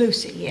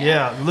 Lucy, yeah.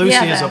 Yeah,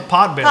 Lucy is a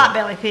potbelly.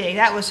 Potbelly pig.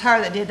 That was her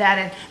that did that,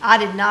 and I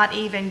did not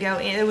even go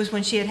in. It was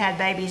when she had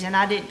babies, and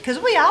I did, because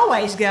we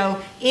always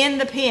go in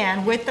the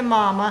pen with the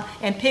mama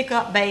and pick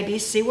up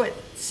babies, see what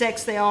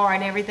sex they are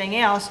and everything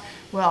else.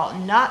 Well,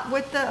 not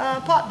with the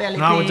potbelly pig.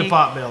 Not with the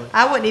potbelly.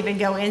 I wouldn't even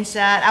go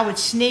inside. I would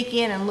sneak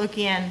in and look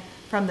in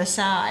from the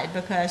side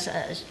because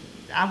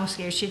I was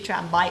scared she'd try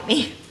and bite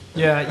me.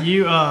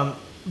 Yeah,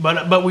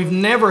 But we've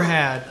never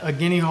had a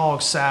guinea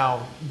hog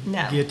sow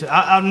get to.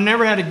 I've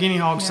never had a guinea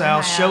hog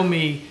sow show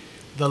me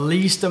the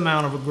least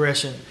amount of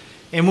aggression.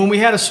 And when we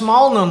had a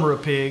small number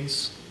of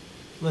pigs,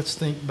 let's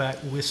think back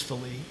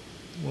wistfully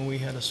when we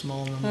had a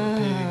small number of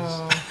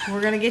pigs.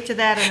 We're going to get to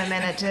that in a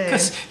minute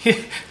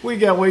too. We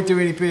got way too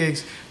many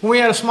pigs. When we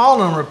had a small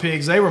number of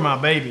pigs, they were my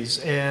babies.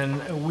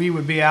 And we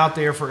would be out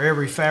there for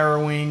every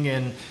farrowing,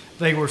 and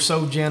they were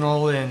so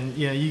gentle, and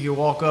you could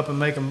walk up and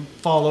make them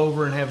fall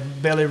over and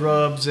have belly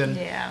rubs, and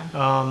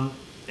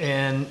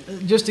and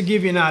just to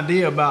give you an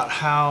idea about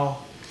how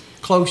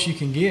close you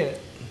can get.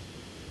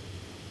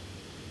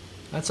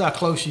 That's how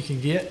close you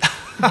can get.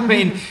 I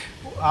mean,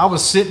 I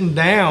was sitting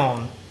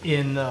down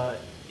in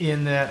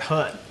that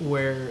hut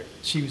where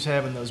she was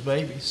having those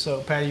babies.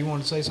 So, Patty, you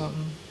wanted to say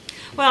something?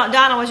 Well,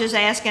 Donna was just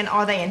asking,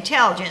 are they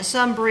intelligent?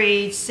 Some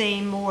breeds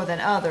seem more than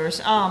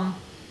others.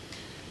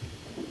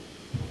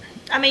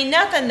 I mean,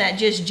 nothing that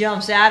just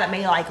jumps out at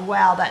me like,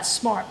 wow, that's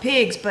smart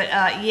pigs. But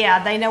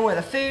they know where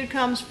the food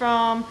comes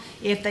from.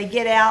 If they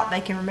get out, they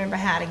can remember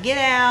how to get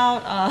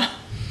out.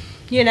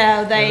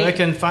 They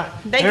can find.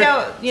 They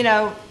go.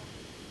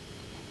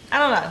 I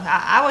don't know.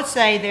 I would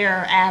say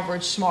they're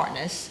average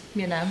smartness.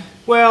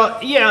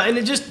 Well, yeah, and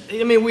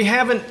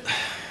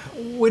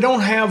we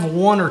don't have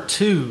one or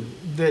two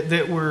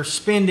that we're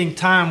spending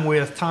time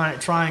with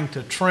trying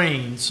to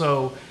train.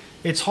 So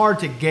it's hard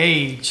to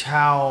gauge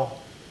how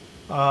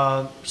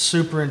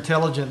super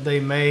intelligent they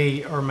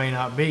may or may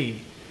not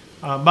be.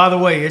 By the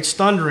way, it's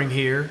thundering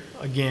here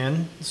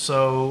again,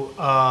 so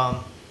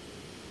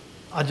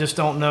I just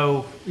don't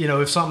know,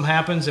 if something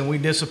happens and we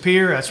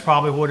disappear, that's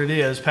probably what it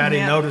is. Patty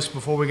noticed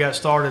before we got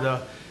started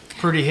a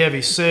pretty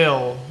heavy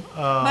cell.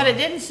 But it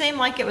didn't seem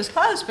like it was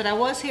close, but I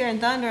was hearing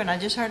thunder and I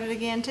just heard it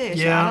again too,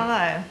 so I don't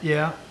know.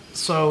 Yeah,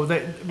 so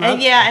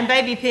and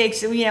baby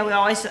pigs, we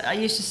always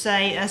used to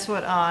say, that's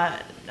what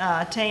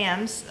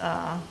Tams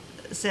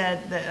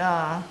said that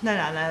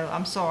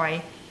I'm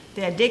sorry,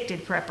 the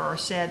addicted prepper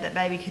said that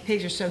baby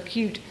pigs are so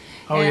cute.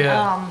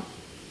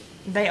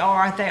 They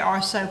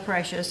are so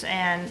precious,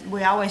 and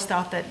we always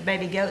thought that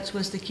baby goats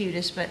was the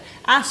cutest, but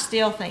I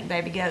still think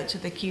baby goats are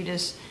the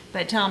cutest,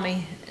 but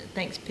Tommy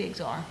thinks pigs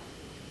are.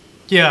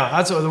 Yeah,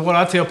 that's what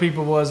I tell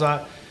people was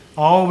I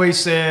always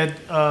said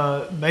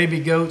baby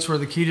goats were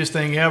the cutest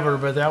thing ever,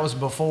 but that was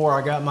before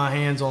I got my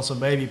hands on some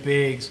baby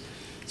pigs.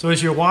 So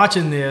as you're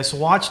watching this,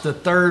 watch the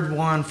third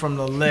one from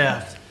the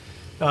left.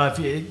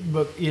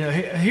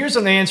 Here's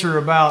an answer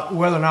about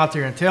whether or not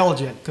they're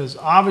intelligent, because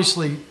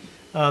obviously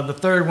the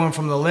third one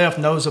from the left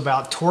knows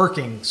about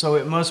twerking, so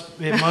it must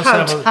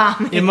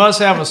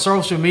have a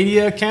social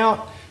media account.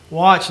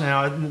 Watch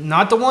now,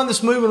 not the one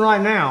that's moving right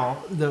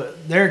now.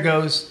 There it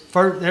goes.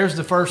 There's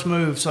the first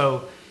move.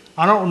 So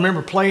I don't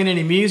remember playing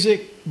any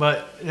music,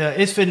 but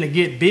it's fitting to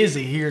get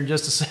busy here in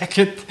just a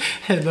second.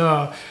 And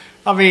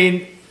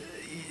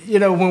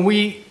when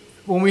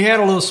when we had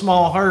a little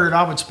small herd,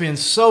 I would spend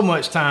so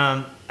much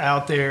time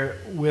out there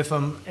with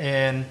them,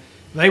 and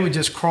they would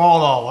just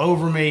crawl all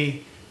over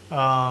me.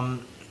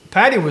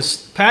 Patty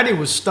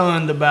was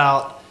stunned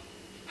about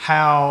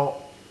how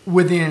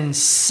within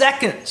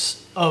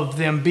seconds of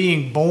them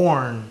being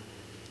born,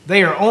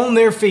 they are on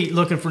their feet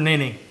looking for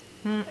Nene.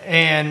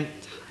 And,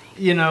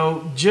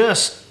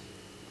 just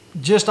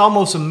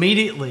almost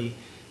immediately,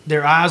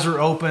 their eyes are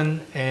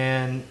open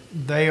and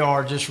they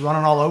are just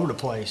running all over the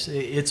place.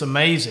 It's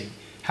amazing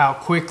how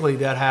quickly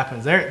that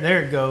happens.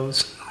 There it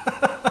goes.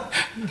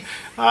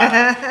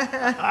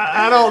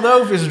 I don't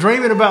know if it's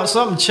dreaming about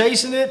something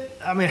chasing it.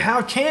 I mean,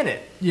 how can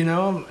it?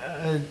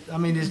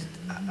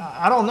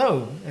 I don't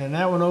know. And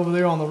that one over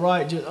there on the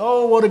right, just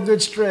what a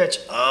good stretch.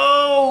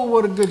 Oh,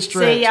 what a good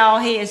stretch. See, y'all,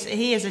 he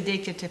is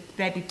addicted to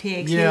baby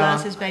pigs. He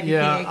loves his baby pigs.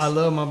 Yeah, I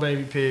love my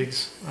baby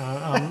pigs.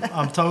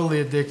 I'm totally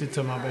addicted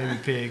to my baby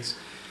pigs.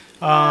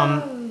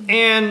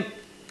 And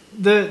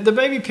the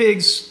baby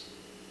pigs,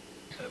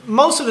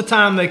 most of the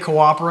time they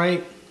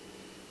cooperate.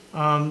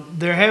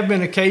 There have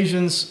been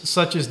occasions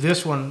such as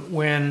this one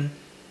when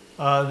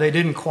they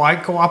didn't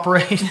quite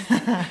cooperate.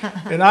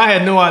 And I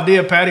had no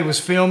idea Patty was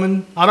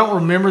filming. I don't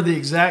remember the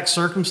exact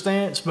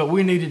circumstance, but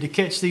we needed to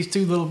catch these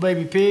two little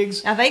baby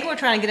pigs. I think we're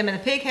trying to get them in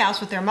the pig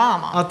house with their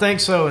mama. I think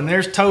so. And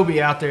there's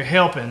Toby out there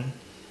helping.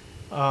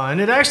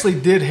 And it actually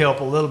did help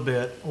a little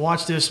bit.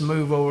 Watch this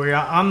move over here.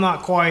 I'm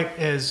not quite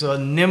as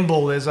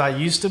nimble as I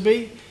used to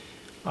be.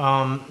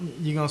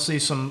 You're going to see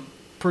some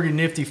pretty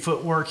nifty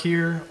footwork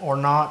here or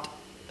not.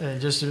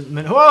 Just a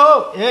minute.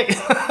 Whoa!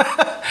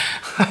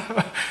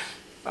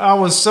 I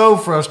was so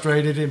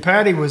frustrated, and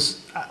Patty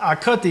was. I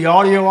cut the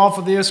audio off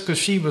of this because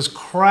she was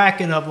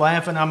cracking up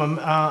laughing.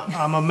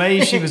 I'm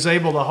amazed she was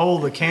able to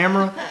hold the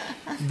camera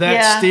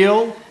that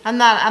still. I'm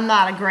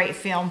not a great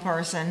film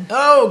person.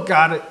 Oh,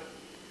 got it.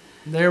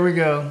 There we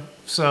go.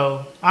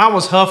 So I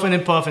was huffing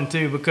and puffing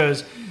too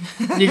because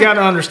you got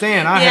to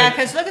understand.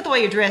 Because look at the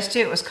way you're dressed too.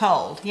 It was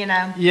cold,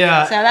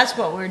 Yeah. So that's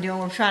what we're doing.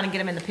 We're trying to get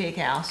them in the pig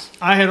house.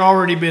 I had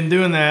already been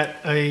doing that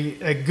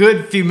a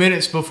good few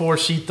minutes before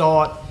she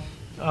thought.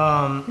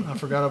 I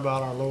forgot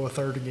about our lower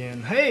third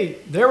again. Hey,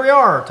 there we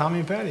are, Tommy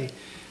and Patty.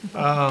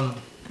 I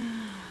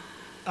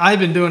had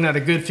been doing that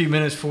a good few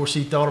minutes before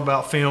she thought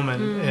about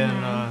filming,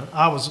 and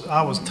I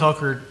was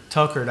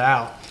tuckered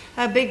out.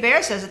 Big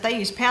Bear says that they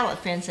use pallet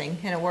fencing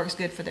and it works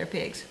good for their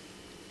pigs.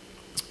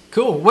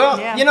 Cool.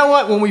 Well, you know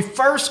what? When we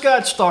first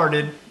got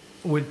started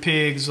with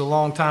pigs a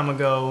long time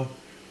ago,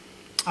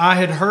 I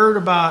had heard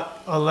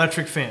about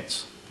electric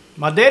fence.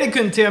 My daddy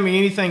couldn't tell me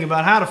anything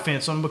about how to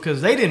fence them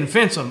because they didn't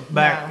fence them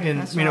back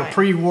in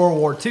pre-World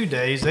War II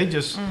days. They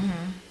just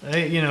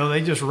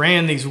they just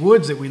ran these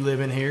woods that we live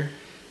in here.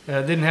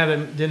 Didn't have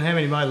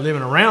anybody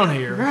living around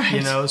here,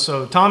 right.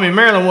 So Tommy and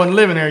Marilyn wasn't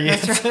living there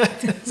yet.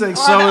 That's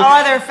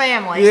right. Or their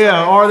families.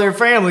 Yeah, or their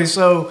families.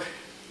 So,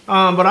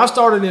 but I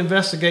started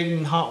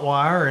investigating hot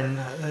wire, and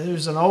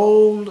there's an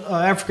old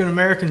African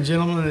American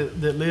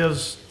gentleman that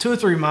lives 2 or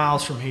 3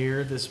 miles from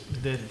here.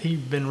 That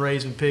he'd been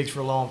raising pigs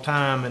for a long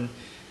time, and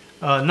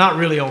not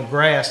really on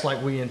grass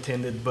like we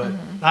intended. But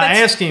I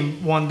asked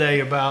him one day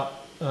about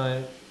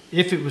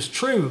if it was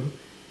true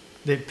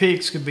that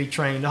pigs could be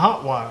trained to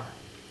hot wire.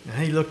 And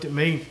he looked at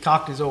me,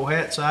 cocked his old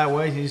hat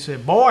sideways, and he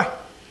said, "Boy,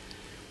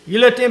 you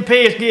let them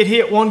pigs get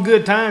hit one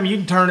good time, you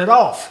can turn it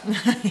off."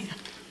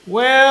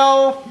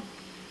 Well,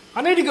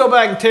 I need to go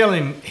back and tell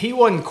him he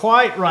wasn't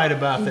quite right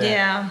about that.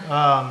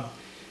 Yeah.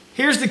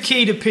 Here's the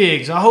key to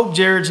pigs. I hope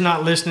Jared's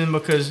not listening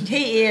because...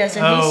 He is,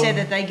 and he said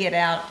that they get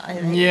out.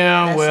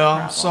 Yeah,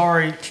 well,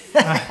 sorry.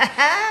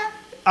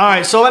 All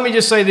right, so let me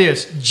just say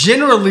this.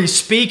 Generally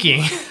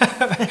speaking,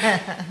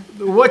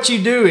 what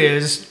you do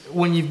is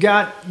when you've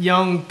got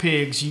young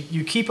pigs,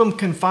 you keep them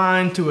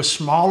confined to a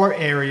smaller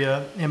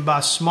area. And by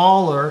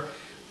smaller,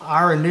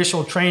 our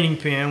initial training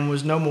pen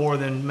was no more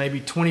than maybe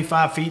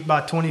 25 feet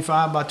by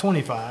 25 by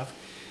 25.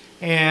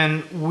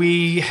 And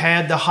we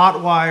had the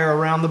hot wire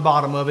around the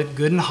bottom of it,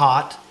 good and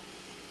hot.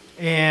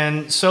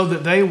 And so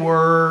that they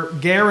were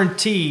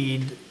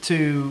guaranteed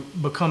to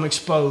become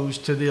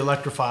exposed to the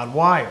electrified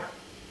wire.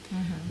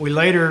 We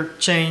later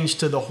changed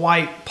to the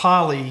white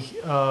poly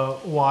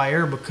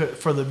wire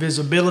for the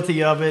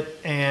visibility of it,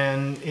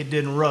 and it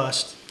didn't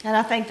rust. And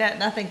I think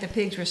the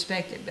pigs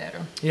respect it better.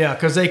 Yeah,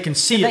 because they can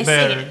see it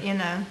better. They see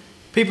it,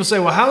 People say,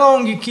 "Well, how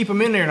long do you keep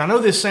them in there?" And I know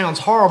this sounds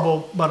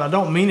horrible, but I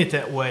don't mean it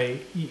that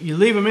way. You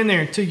leave them in there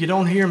until you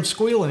don't hear them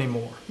squeal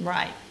anymore.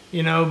 Right.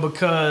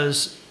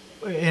 Because,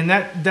 and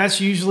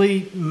that's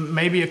usually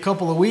maybe a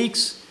couple of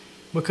weeks.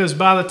 Because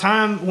by the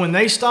time when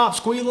they stop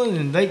squealing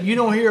and you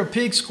don't hear a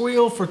pig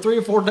squeal for 3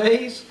 or 4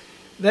 days,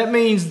 that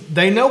means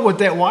they know what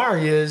that wire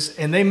is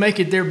and they make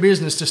it their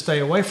business to stay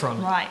away from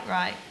it. Right,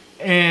 right.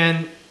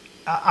 And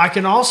I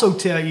can also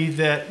tell you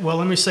that, well,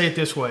 let me say it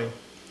this way.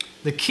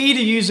 The key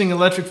to using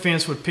electric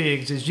fence with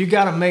pigs is you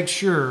got to make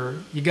sure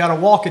you got to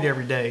walk it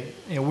every day.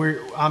 And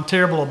I'm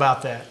terrible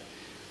about that.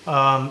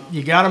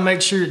 You got to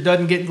make sure it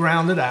doesn't get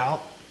grounded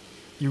out.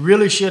 you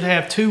really should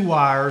have 2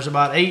 wires,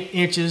 about 8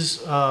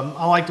 inches.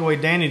 I like the way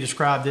Danny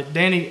described it.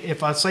 Danny,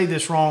 if I say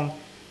this wrong,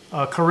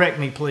 correct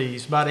me,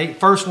 please.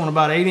 First one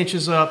about 8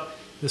 inches up,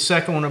 the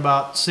second one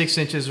about 6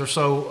 inches or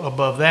so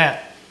above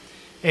that.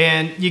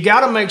 And you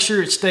got to make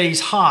sure it stays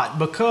hot,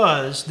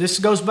 because this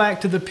goes back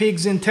to the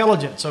pig's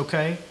intelligence,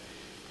 okay?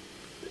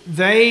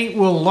 They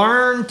will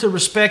learn to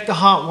respect the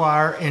hot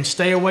wire and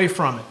stay away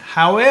from it.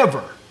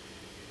 However,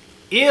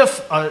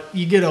 if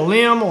you get a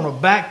limb on a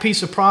back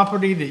piece of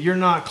property that you're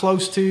not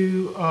close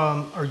to,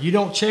 or you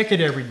don't check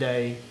it every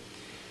day,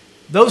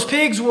 those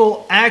pigs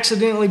will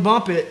accidentally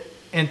bump it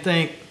and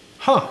think,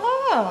 wait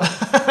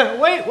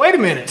a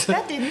minute.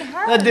 That didn't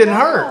hurt. That didn't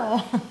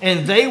hurt.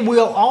 And they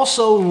will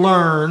also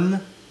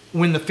learn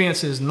when the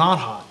fence is not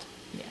hot.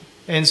 Yeah.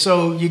 And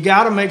so you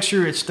got to make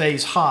sure it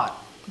stays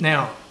hot.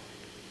 Now,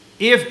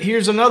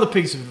 here's another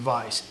piece of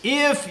advice.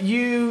 If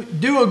you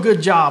do a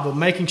good job of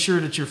making sure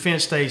that your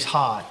fence stays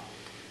hot,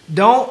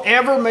 don't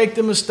ever make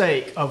the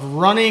mistake of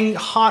running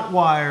hot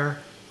wire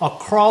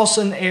across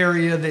an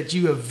area that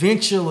you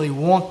eventually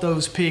want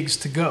those pigs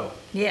to go.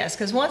 Yes,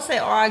 because once they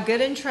are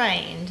good and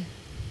trained.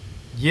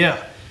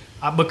 Yeah,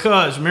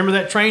 because remember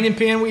that training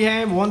pen we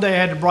have? One day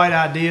I had the bright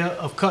idea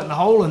of cutting a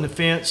hole in the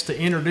fence to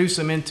introduce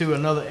them into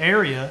another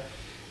area.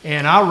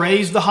 And I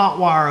raised the hot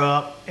wire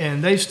up,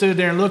 and they stood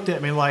there and looked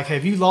at me like,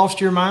 have you lost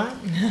your mind?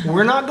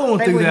 We're not going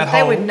through that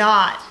hole. They would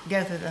not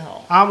go through the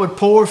hole. I would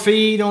pour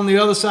feed on the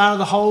other side of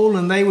the hole,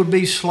 and they would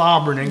be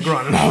slobbering and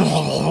grunting,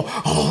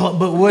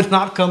 but would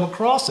not come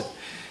across it.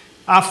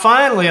 I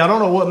don't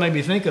know what made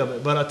me think of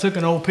it, but I took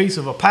an old piece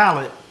of a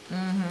pallet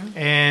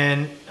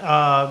and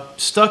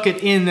stuck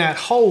it in that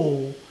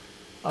hole.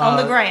 On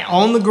the ground.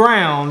 On the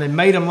ground, and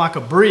made them like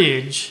a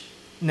bridge.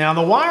 Now,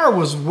 the wire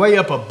was way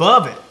up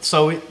above it,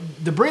 so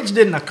the bridge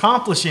didn't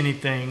accomplish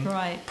anything,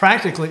 right,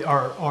 practically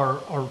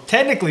or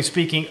technically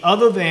speaking,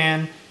 other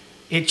than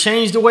it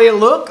changed the way it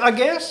looked, I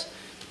guess.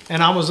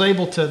 And I was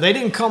able to, they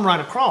didn't come right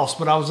across,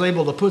 but I was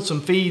able to put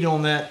some feed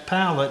on that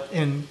pallet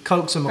and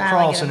coax them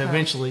across, and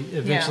eventually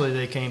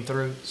they came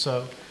through.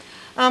 So,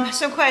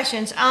 some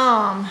questions.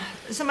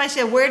 Somebody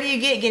said, where do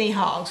you get guinea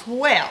hogs?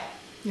 Well,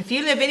 if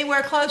you live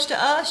anywhere close to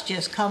us,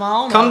 just come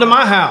on Come over. to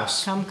my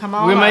house. Come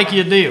on We'll over. make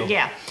you a deal.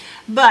 Yeah.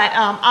 But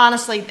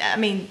honestly, I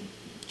mean,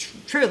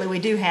 truly, we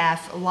do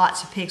have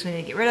lots of pigs we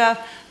need to get rid of.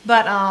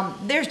 But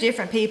there's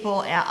different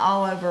people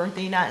all over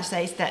the United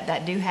States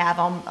that do have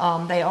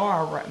them. They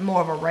are more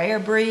of a rare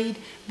breed.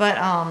 But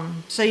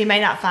so you may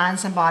not find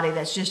somebody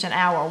that's just an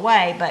hour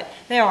away. But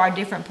there are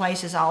different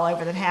places all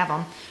over that have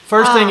them.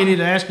 First thing you need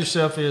to ask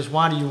yourself is,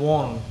 why do you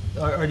want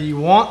them?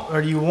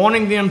 Are you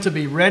wanting them to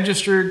be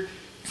registered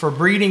for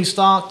breeding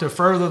stock to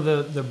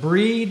further the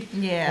breed?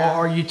 Yeah.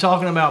 Or are you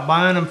talking about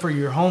buying them for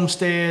your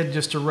homestead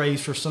just to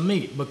raise for some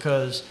meat?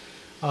 Because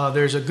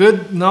there's a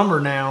good number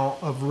now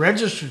of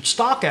registered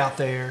stock out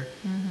there,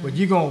 but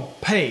you're going to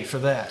pay for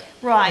that.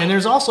 Right. And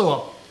there's also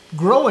a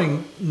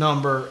growing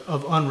number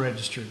of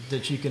unregistered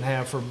that you can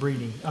have for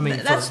breeding.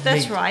 That's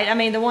meat. right. I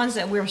mean, the ones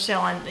that we're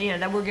selling,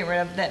 that we're getting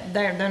rid of, that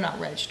they're not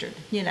registered.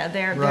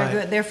 They're Right.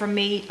 good. They're for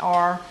meat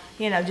or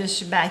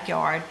just your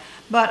backyard.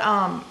 But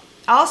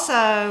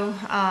also,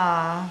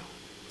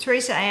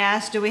 Teresa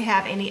asked, do we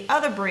have any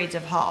other breeds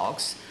of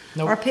hogs?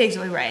 Nope. Or pigs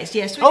we raised?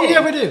 Yes, we Oh, do.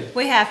 yeah, we do.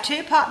 We have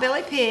 2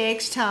 potbelly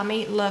pigs.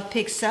 Tommy loved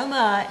pigs so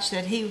much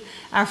that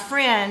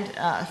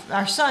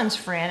our son's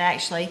friend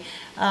actually,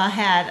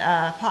 had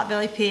a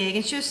potbelly pig,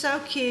 and she was so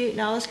cute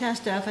and all this kind of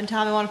stuff, and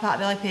Tommy wanted a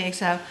potbelly pig,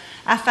 so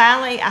I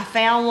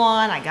found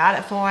one. I got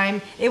it for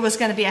him. It was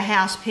going to be a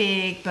house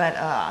pig, but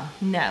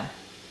no.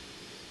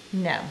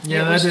 Yeah, It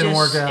that was didn't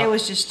just- work out. It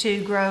was just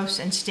too gross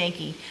and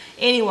stinky.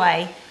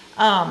 Anyway,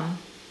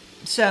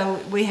 so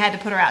we had to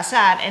put her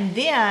outside, and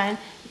then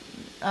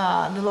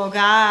the little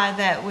guy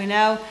that we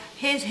know,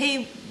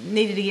 he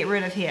needed to get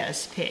rid of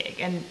his pig.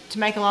 And to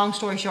make a long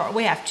story short,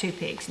 we have 2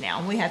 pigs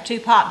now. We have 2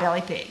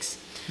 potbelly pigs.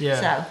 Yeah.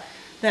 So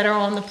that are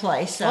on the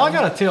place. So, Well, I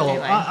gotta tell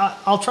them. anyway.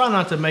 I'll try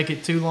not to make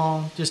it too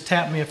long. Just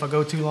tap me if I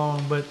go too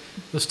long. But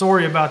the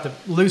story about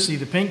Lucy,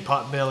 the pink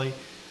potbelly,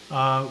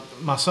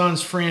 my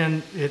son's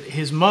friend,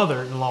 his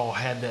mother-in-law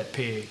had that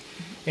pig,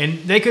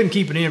 and they couldn't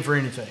keep it in for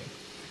anything.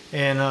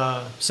 And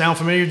sound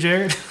familiar,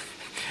 Jared?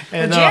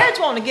 And, Jared's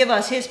wanting to give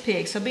us his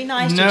pig, so be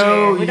nice to no,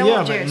 Jared. We don't yeah,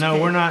 want but Jared's no,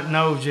 pig. we're not.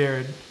 No,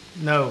 Jared,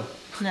 no,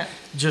 No.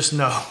 just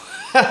no.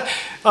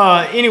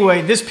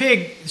 Anyway, this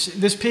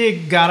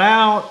pig got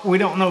out. We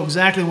don't know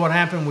exactly what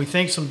happened. We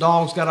think some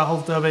dogs got a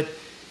hold of it,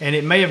 and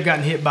it may have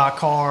gotten hit by a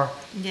car.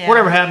 Yeah.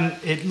 Whatever happened,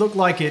 it looked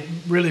like it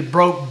really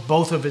broke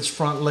both of its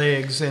front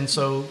legs. And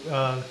so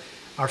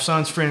our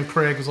son's friend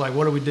Craig was like,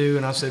 "What do we do?"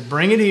 And I said,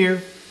 "Bring it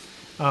here.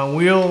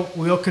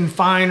 We'll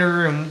confine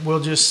her, and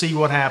we'll just see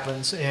what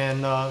happens."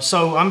 And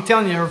so I'm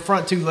telling you, her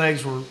front 2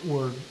 legs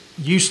were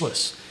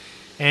useless.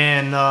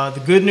 And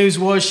the good news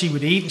was she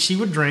would eat and she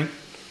would drink.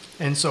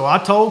 And so I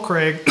told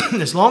Craig,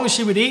 as long as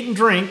she would eat and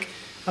drink,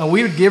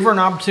 we would give her an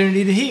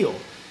opportunity to heal.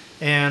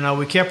 And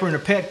we kept her in a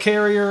pet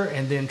carrier,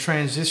 and then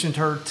transitioned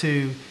her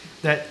to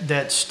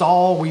that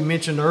stall we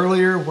mentioned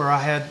earlier, where I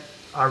had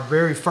our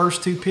very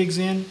first 2 pigs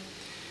in.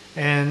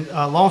 And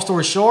long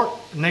story short,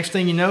 next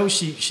thing you know,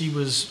 she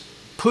was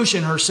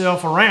pushing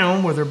herself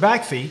around with her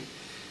back feet,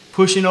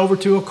 pushing over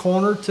to a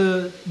corner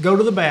to go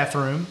to the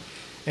bathroom.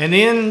 And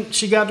then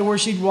she got to where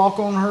she'd walk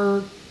on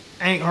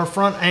her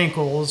front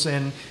ankles.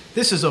 And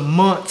this is a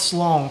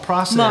months-long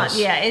process.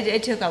 Yeah,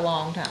 it took a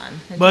long time.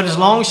 But as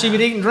long as she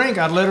could eat and drink,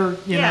 I'd let her,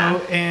 you Yeah.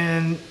 know,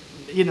 and,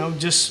 you know,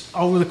 just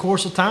over the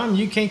course of time,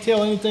 you can't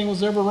tell anything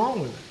was ever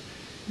wrong with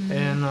it. Mm-hmm.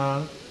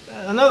 And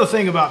another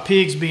thing about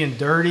pigs being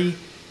dirty,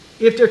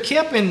 if they're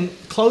kept in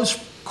close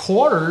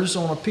quarters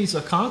on a piece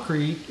of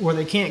concrete where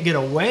they can't get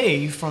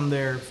away from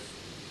their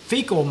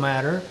fecal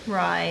matter,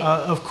 Right.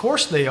 of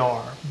course they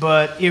are.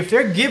 But if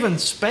they're given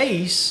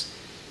space,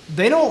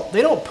 they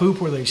don't poop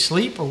where they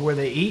sleep or where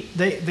they eat.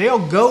 They'll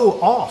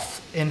go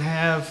off and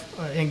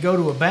and go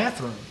to a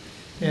bathroom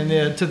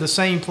and to the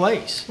same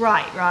place.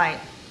 Right.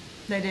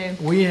 They do.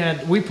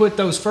 We put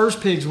those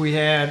first pigs we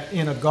had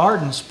in a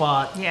garden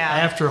spot Yeah.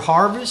 after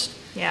harvest.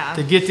 Yeah.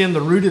 To get them to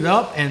root it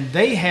up, and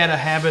they had a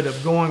habit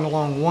of going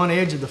along one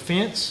edge of the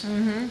fence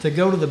to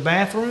go to the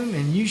bathroom,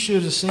 and you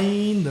should have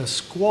seen the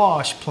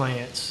squash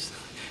plants.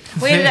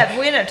 We ended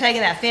up taking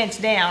that fence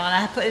down,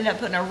 and I ended up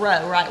putting a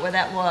row right where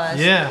that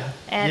was. Yeah.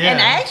 And yeah.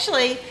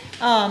 actually,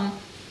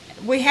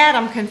 we had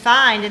them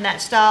confined in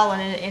that stall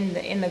and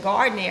in the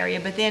garden area,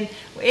 but then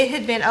it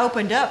had been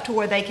opened up to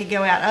where they could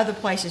go out other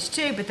places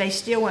too, but they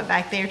still went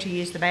back there to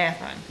use the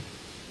bathroom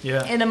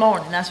Yeah. in the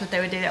morning. That's what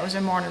they would do. That was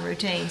their morning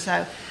routine.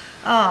 So,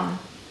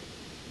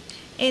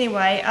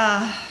 anyway,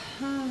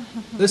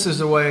 This is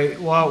the way,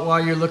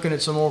 while you're looking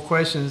at some more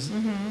questions,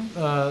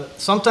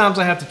 sometimes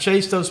I have to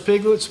chase those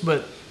piglets,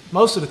 but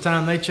most of the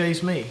time they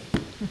chase me.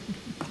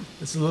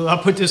 I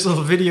put this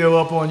little video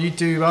up on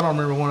YouTube. I don't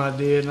remember when I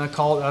did, and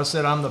I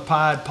said I'm the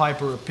Pied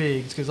Piper of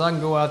pigs, because I can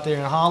go out there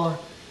and holler,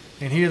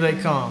 and here they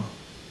come.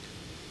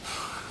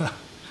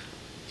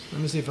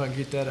 Let me see if I can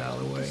get that out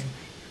of the way.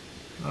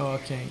 Oh, I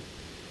can't.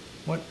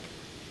 What?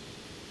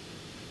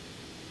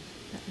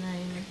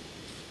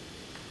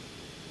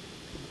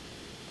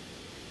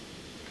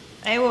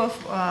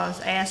 Awolf was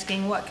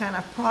asking what kind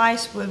of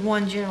price would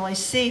one generally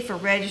see for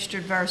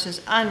registered versus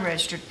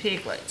unregistered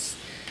piglets.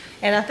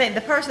 And I think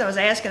the person that was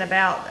asking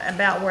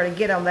about where to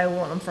get them, they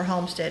want them for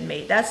homestead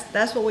meat.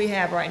 That's what we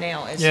have right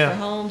now is Yeah. for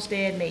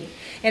homestead meat.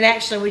 And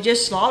actually, we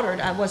just slaughtered.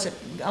 Was it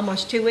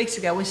almost 2 weeks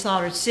ago? We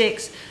slaughtered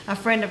 6. A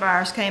friend of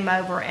ours came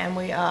over and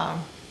we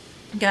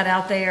got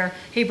out there.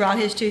 He brought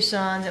his 2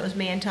 sons. It was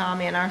me and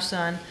Tommy and our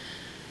son,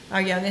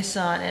 our youngest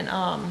son,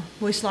 and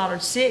we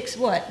slaughtered 6.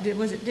 What did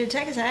it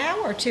take us an hour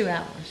or 2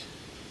 hours?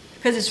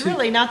 Because it's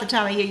really not the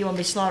time of year you want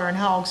to be slaughtering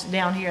hogs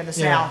down here in the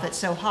Yeah. south. It's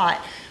so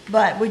hot.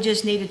 But we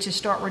just needed to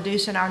start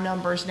reducing our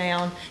numbers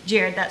down.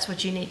 Jared, that's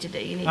what you need to do.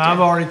 You need I've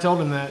to. already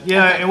told him that.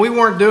 Yeah, Okay. and we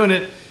weren't doing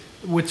it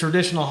with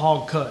traditional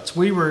hog cuts.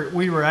 We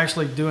were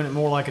actually doing it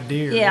more like a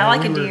deer. Yeah, You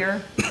like know, a we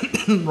deer.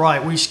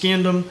 Right. We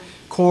skinned them,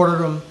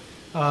 quartered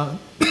them.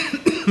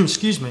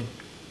 Excuse me.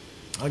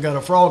 I got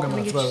a frog in Can my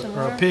we get you throat, some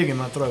or a water? pig in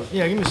my throat.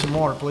 Yeah, give me some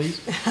water,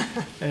 please.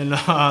 And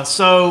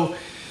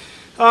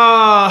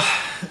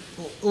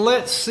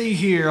let's see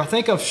here. I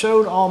think I've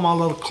showed all my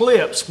little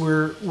clips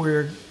where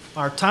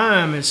our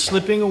time is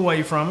slipping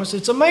away from us.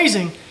 It's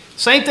amazing.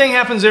 Same thing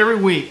happens every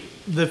week.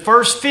 The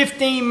first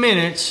 15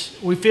 minutes,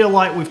 we feel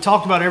like we've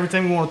talked about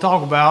everything we want to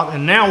talk about,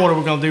 and now what are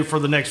we going to do for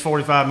the next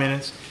 45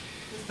 minutes?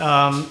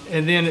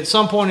 And then at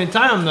some point in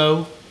time,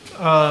 though,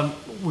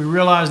 we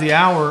realize the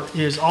hour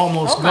is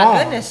almost Oh gone.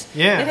 my goodness!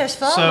 Yeah. It has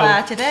flown So-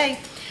 by today.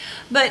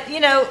 But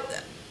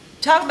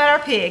talk about our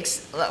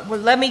pigs. Well,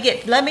 let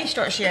me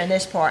start sharing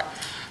this part.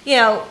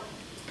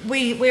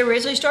 We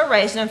originally started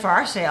raising them for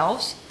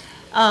ourselves,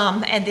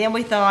 and then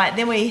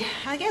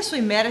I guess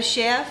we met a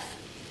chef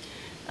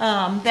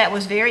that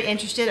was very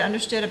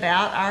understood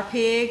about our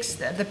pigs.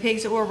 The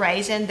pigs that we're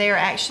raising, they're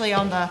actually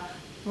on the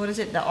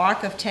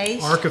Ark of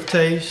Taste. Ark of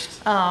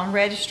Taste.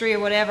 Registry or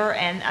whatever,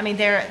 and I mean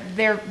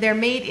their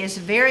meat is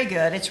very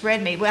good. It's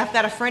red meat. Well, I've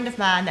got a friend of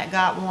mine that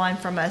got one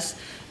from us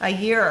a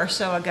year or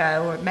so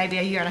ago, or maybe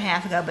a year and a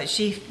half ago. But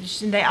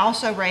they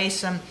also raised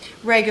some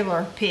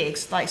regular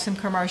pigs, like some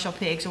commercial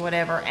pigs or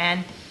whatever,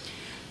 and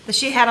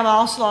she had them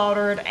all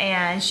slaughtered.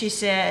 And she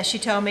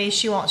told me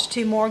she wants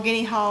 2 more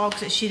guinea hogs.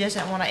 That she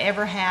doesn't want to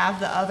ever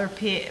have the other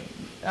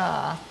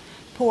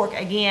pork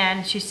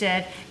again. She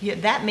said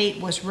that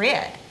meat was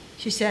red.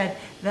 She said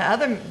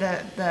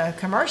the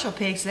commercial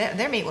pigs,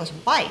 their meat was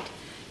white.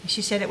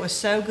 She said it was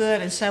so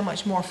good and so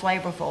much more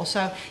flavorful.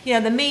 So,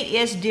 the meat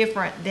is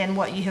different than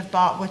what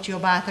you'll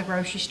buy at the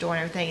grocery store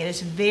and everything. It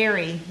is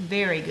very,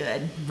 very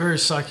good. Very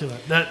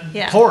succulent. That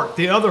Yeah. pork,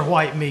 the other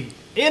white meat,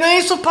 it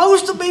ain't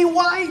supposed to be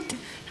white.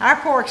 Our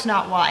pork's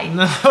not white.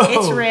 No.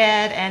 It's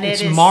red and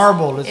It's it is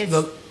marbled. It's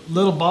the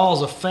little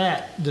balls of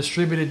fat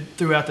distributed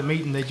throughout the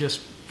meat, and they just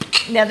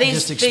Now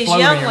just these explode in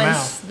young your ones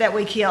mouth. that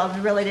we killed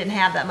really didn't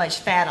have that much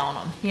fat on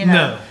them,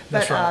 No,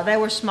 that's but right. they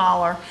were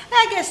smaller.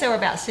 I guess they were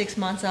about 6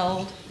 months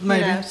old,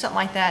 Maybe. something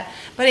like that.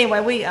 But anyway,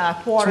 we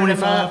quartered them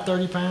 25, up.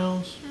 30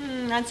 pounds.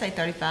 I'd say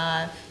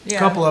 35. A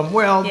couple of them.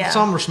 Well, Yeah.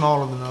 some are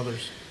smaller than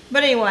others.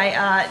 But anyway,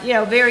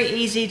 very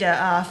easy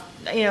to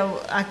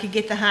I could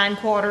get the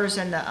hindquarters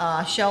and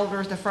the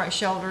shoulders, the front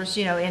shoulders,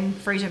 in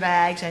freezer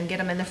bags and get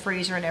them in the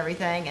freezer and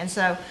everything. And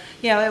so,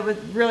 it was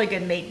really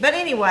good meat. But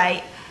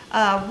anyway,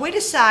 we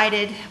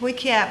decided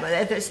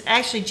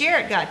actually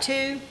Jarrett got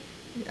two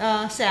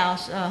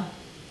sows.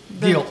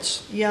 The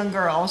Gilts. young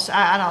girls.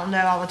 I don't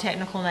know all the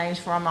technical names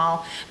for them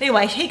all. But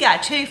anyway, he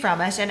got two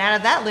from us, and out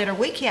of that litter,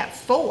 we kept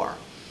 4.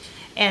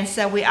 And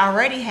so we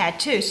already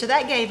had 2. So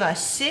that gave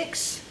us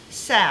 6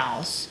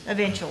 sows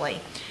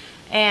eventually.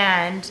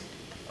 And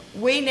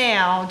we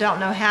now don't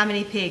know how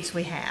many pigs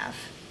we have.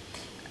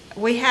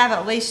 We have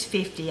at least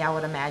 50, I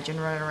would imagine,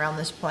 running around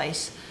this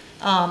place.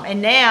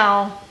 And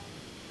now,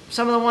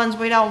 some of the ones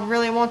we don't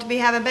really want to be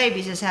having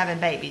babies is having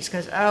babies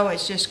because,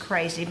 it's just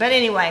crazy. But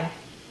anyway,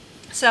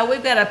 so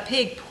we've got a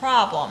pig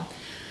problem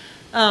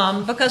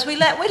because we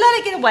let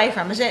it get away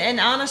from us. And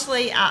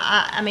honestly,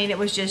 I mean, it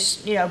was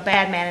just,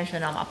 bad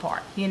management on my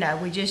part.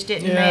 We just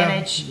didn't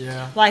manage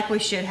like we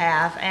should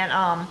have.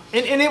 And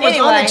it was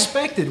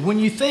unexpected. When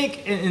you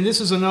think, and this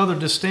is another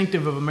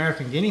distinctive of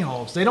American guinea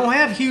hogs, they don't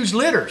have huge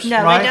litters,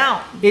 no, right? they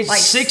don't. It's like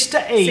 6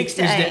 to 8 6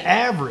 to is 8. the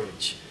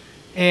average.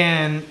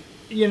 And,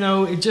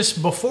 it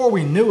just, before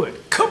we knew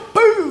it,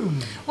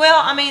 kaboom!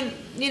 Well, I mean,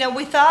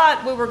 we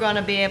thought we were going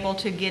to be able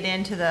to get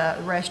into the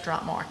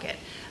restaurant market.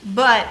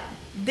 But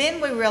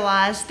then we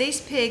realized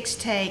these pigs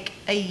take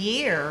a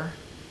year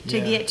to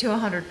get to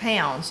 100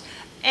 pounds.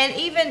 And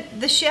even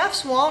the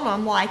chefs want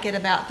them like at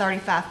about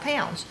 35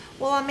 pounds.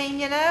 Well, I mean,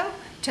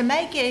 to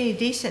make any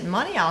decent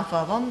money off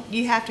of them,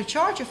 you have to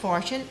charge a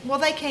fortune. Well,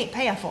 they can't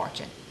pay a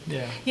fortune.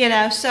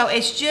 Yeah. So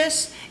a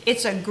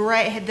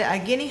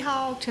guinea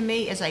hog to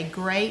me is a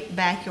great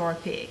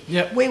backyard pig.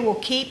 Yep. We will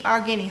keep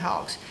our guinea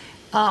hogs.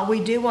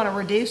 We do want to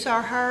reduce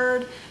our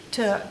herd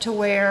to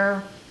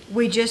where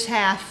we just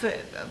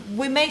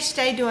we may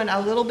stay doing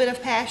a little bit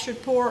of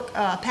pastured pork,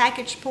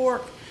 packaged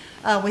pork.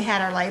 We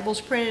had our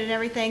labels printed and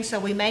everything, so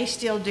we may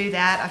still do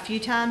that a few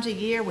times a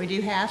year. We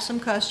do have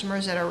some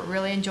customers that are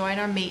really enjoying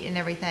our meat and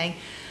everything.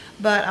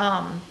 But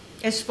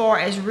as far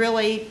as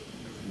really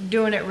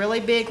doing it really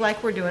big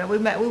like we're doing it, we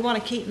want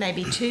to keep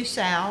maybe 2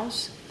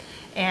 sows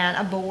and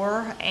a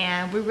boar,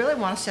 and we really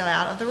want to sell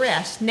out of the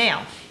rest.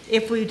 Now,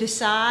 if we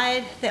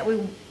decide that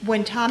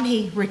when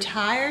Tommy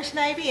retires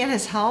maybe and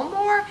is home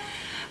more,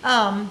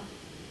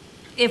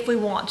 if we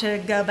want to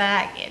go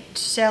back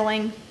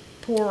selling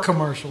pork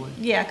Commercially.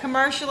 Yeah,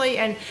 commercially,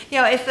 and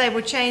if they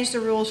would change the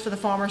rules for the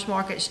farmers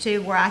markets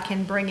too, where I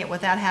can bring it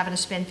without having to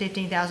spend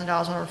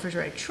 $15,000 on a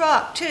refrigerated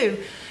truck too,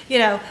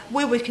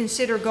 we would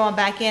consider going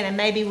back in, and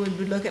maybe we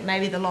would look at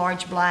maybe the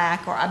large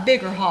black or a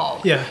bigger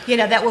hog. Yeah.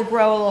 That will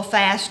grow a little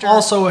faster.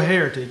 Also a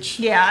heritage.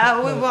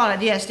 Yeah, we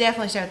wanted, yes,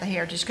 definitely start with the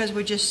heritage because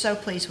we're just so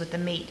pleased with the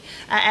meat.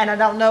 And I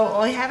don't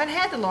know, we haven't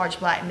had the large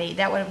black meat.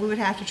 We would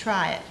have to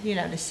try it,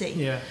 to see.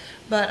 Yeah.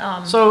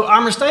 But so our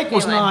mistake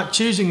was anyway. not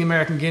choosing the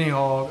American guinea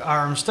hog.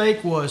 Our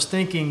mistake was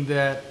thinking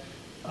that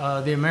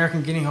the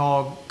American guinea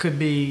hog could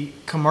be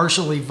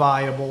commercially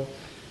viable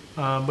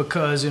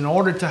because in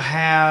order to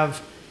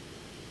have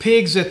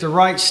pigs at the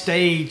right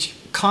stage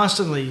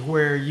constantly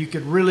where you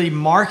could really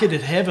market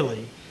it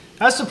heavily,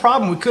 that's the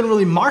problem. We couldn't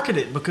really market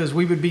it because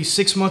we would be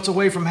 6 months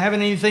away from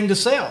having anything to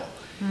sell.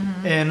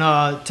 Mm-hmm.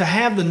 And to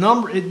have the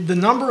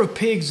number of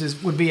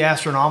pigs would be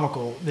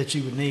astronomical that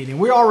you would need. And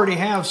we already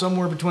have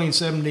somewhere between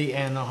 70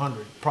 and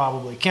 100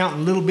 probably,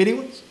 counting little bitty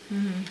ones.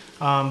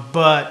 Mm-hmm.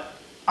 But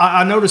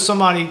I noticed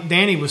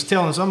Danny was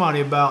telling somebody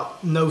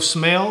about no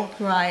smell.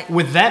 Right.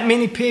 With that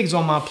many pigs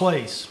on my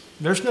place,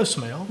 there's no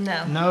smell.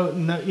 No. No,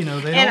 they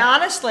don't. And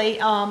honestly,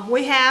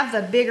 we have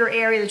the bigger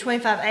area, the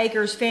 25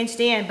 acres fenced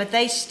in, but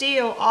they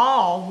still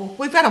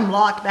we've got them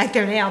locked back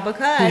there now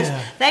because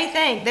they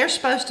think they're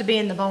supposed to be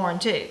in the barn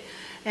too.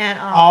 And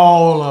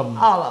all of them.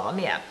 All of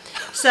them, yeah.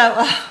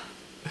 So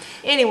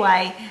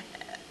anyway,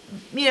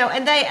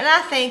 and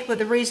I think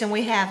the reason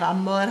we have a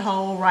mud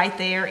hole right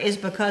there is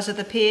because of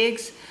the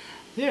pigs.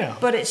 Yeah.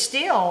 But it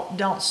still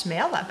don't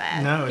smell that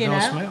bad. No, it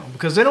don't smell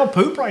because they don't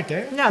poop right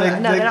there. No, they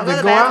don't go to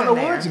the go out in the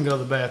bathroom woods and go to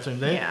the bathroom.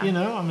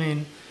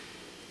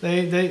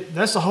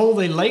 That's the hole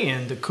they lay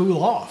in to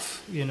cool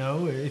off.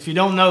 If you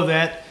don't know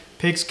that,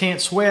 pigs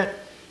can't sweat.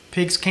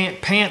 Pigs can't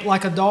pant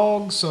like a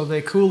dog, so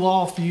they cool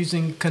off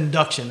using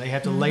conduction. They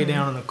have to lay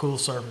down in a cool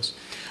surface.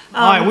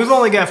 All right, we've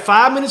only got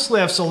 5 minutes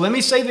left, so let me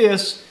say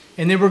this,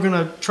 and then we're going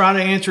to try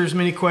to answer as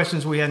many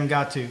questions we hadn't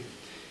got to.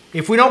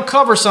 If we don't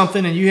cover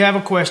something and you have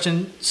a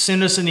question,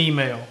 send us an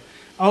email.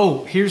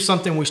 Oh, here's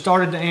something we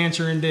started to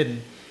answer and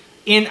didn't.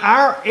 In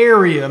our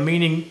area,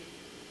 meaning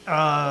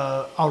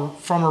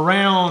from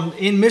around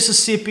in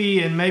Mississippi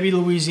and maybe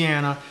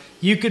Louisiana,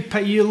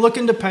 you're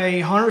looking to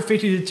pay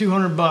 $150 to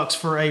 $200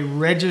 for a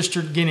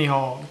registered guinea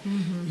hog.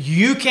 Mm-hmm.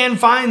 You can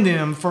find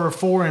them for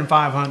 $400 and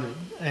 $500,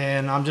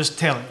 and I'm just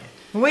telling you.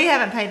 We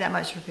haven't paid that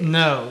much for pigs.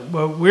 No,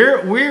 but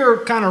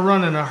we're kind of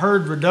running a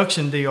herd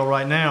reduction deal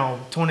right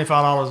now,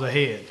 $25 a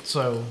head.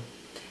 So,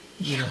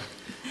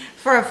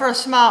 for the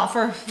small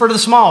ones, for the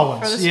small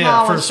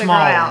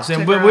ones,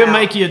 and we'll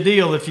make you a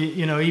deal if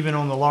you even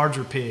on the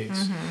larger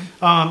pigs.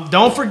 Mm-hmm.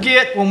 Don't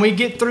forget when we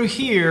get through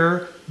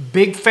here,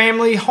 Big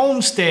Family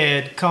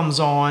Homestead comes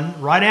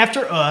on right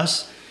after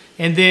us.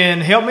 And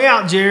then help me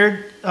out,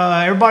 Jared.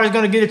 Everybody's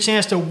going to get a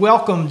chance to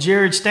welcome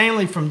Jared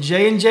Stanley from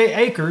J&J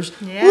Acres.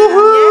 Yeah.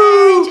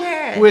 Yay,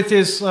 Jared. With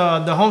his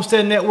the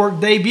Homestead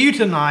Network debut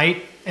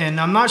tonight. And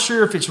I'm not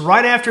sure if it's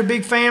right after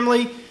Big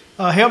Family.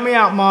 Help me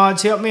out,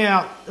 mods. Help me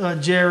out,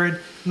 Jared.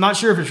 I'm not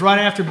sure if it's right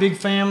after Big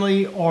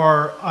Family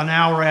or an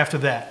hour after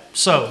that.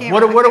 So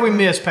what do we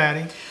miss,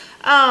 Patty?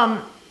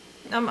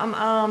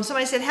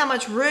 Somebody said, how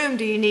much room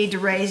do you need to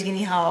raise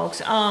guinea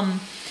hogs?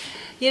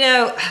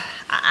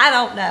 I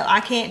don't know. I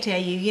can't tell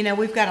you.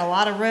 We've got a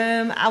lot of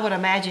room. I would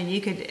imagine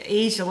you could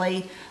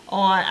easily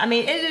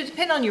it would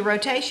depend on your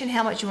rotation,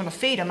 how much you want to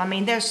feed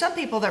them. There's some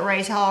people that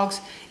raise hogs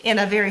in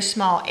a very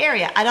small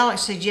area. I don't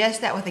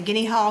suggest that with a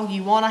guinea hog.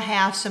 You want to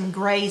have some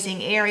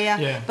grazing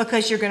area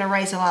because you're going to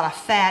raise a lot of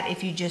fat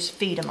if you just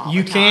feed them all the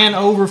time. You can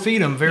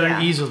overfeed them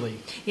very easily.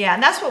 Yeah,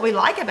 and that's what we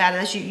like about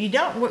it. Is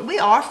we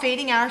are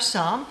feeding ours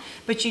some,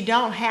 but you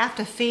don't have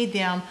to feed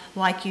them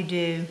like you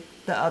do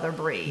the other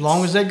breeds. As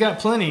long as they've got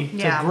plenty,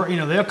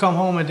 they'll come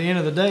home at the end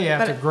of the day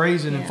after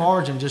grazing and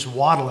foraging, just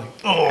waddling.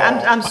 Oh.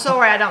 I'm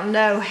sorry, I don't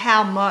know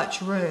how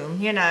much room.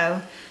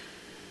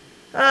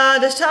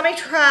 Does Tommy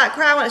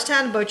cry when it's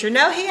time to butcher?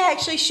 No, he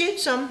actually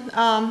shoots them.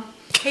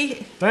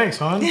 Thanks,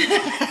 hon. He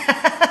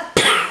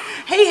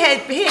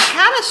had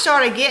kind of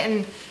started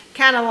getting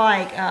kind of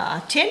like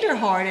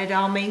tender-hearted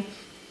on me,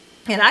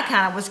 and I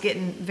kind of was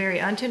getting very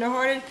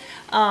untender-hearted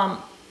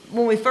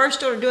when we first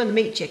started doing the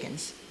meat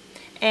chickens.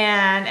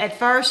 And at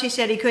first he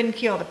said he couldn't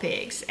kill the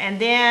pigs.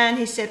 And then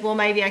he said, well,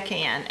 maybe I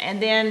can.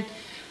 And then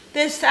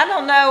I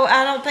don't know,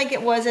 I don't think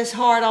it was as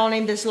hard on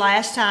him this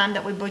last time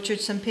that we butchered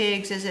some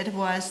pigs as it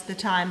was the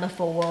time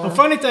before. A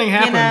funny thing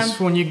happens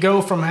when you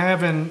go from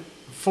having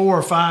 4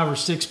 or 5 or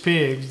 6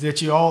 pigs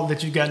that you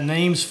got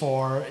names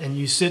for, and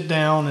you sit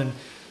down and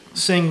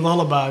sing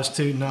lullabies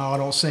to. No, I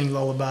don't sing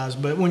lullabies,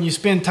 but when you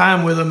spend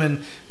time with them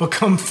and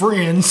become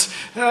friends,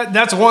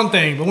 that's one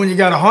thing. But when you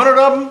got 100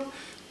 of them,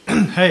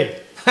 hey,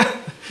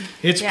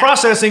 it's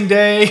processing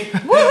day.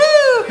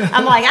 Woohoo!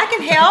 I'm like, I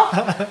can help.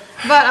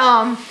 But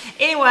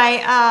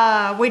anyway,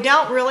 we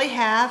don't really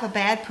have a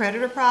bad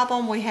predator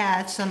problem. We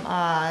had some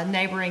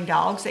neighboring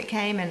dogs that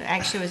came and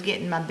actually was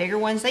getting my bigger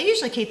ones. They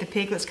usually keep the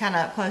piglets kind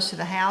of close to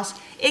the house,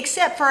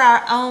 except for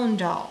our own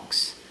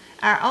dogs.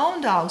 Our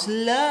own dogs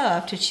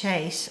love to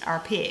chase our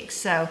pigs.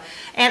 So,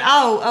 and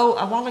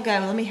a while ago,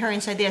 let me hurry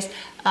and say this.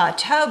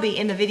 Toby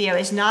in the video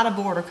is not a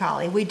border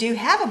collie. We do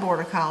have a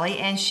border collie,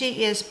 and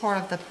she is part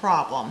of the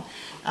problem.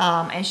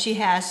 And she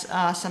has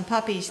some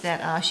puppies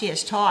that she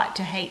has taught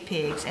to hate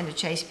pigs and to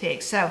chase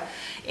pigs. So,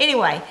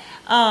 anyway,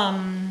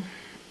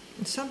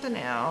 something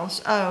else.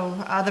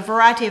 The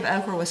variety of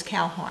okra was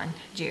cowhorn,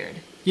 Jared.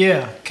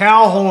 Yeah,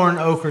 cowhorn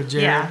okra,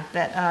 Jared. Yeah,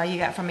 that you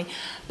got from me.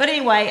 But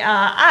anyway,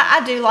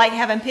 I do like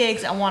having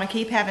pigs. I want to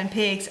keep having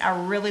pigs. I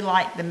really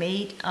like the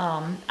meat.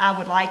 I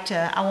want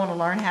to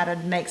learn how to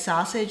make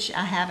sausage.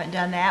 I haven't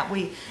done that.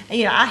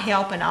 I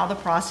help in all the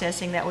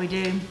processing that we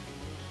do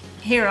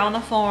here on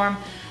the farm.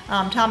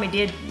 Tommy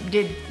did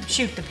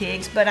shoot the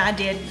pigs, but I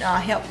did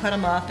help cut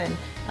them up, and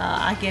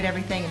I get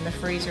everything in the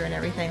freezer and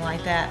everything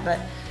like that. But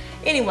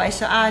anyway,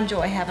 so I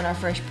enjoy having our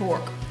fresh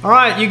pork. All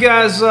right, you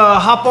guys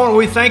hop on.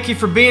 We thank you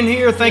for being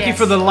here. Thank you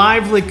for the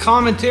lively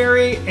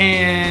commentary,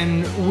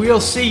 and we'll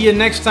see you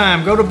next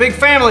time. Go to Big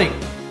Family.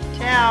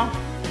 Ciao.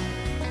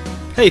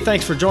 Hey,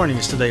 thanks for joining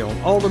us today on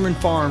Alderman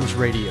Farms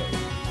Radio.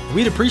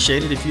 We'd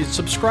appreciate it if you'd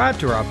subscribe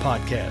to our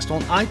podcast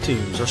on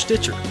iTunes or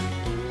Stitcher.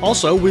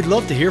 Also, we'd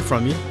love to hear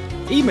from you.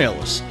 Email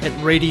us at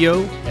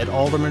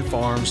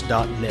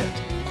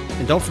radio@aldermanfarms.net.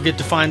 And don't forget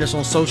to find us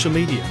on social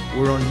media.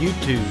 We're on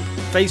YouTube,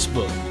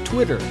 Facebook,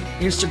 Twitter,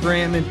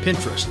 Instagram, and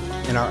Pinterest.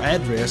 And our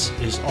address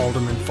is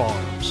Alderman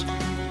Farms.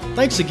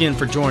 Thanks again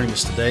for joining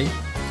us today.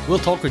 We'll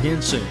talk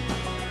again soon.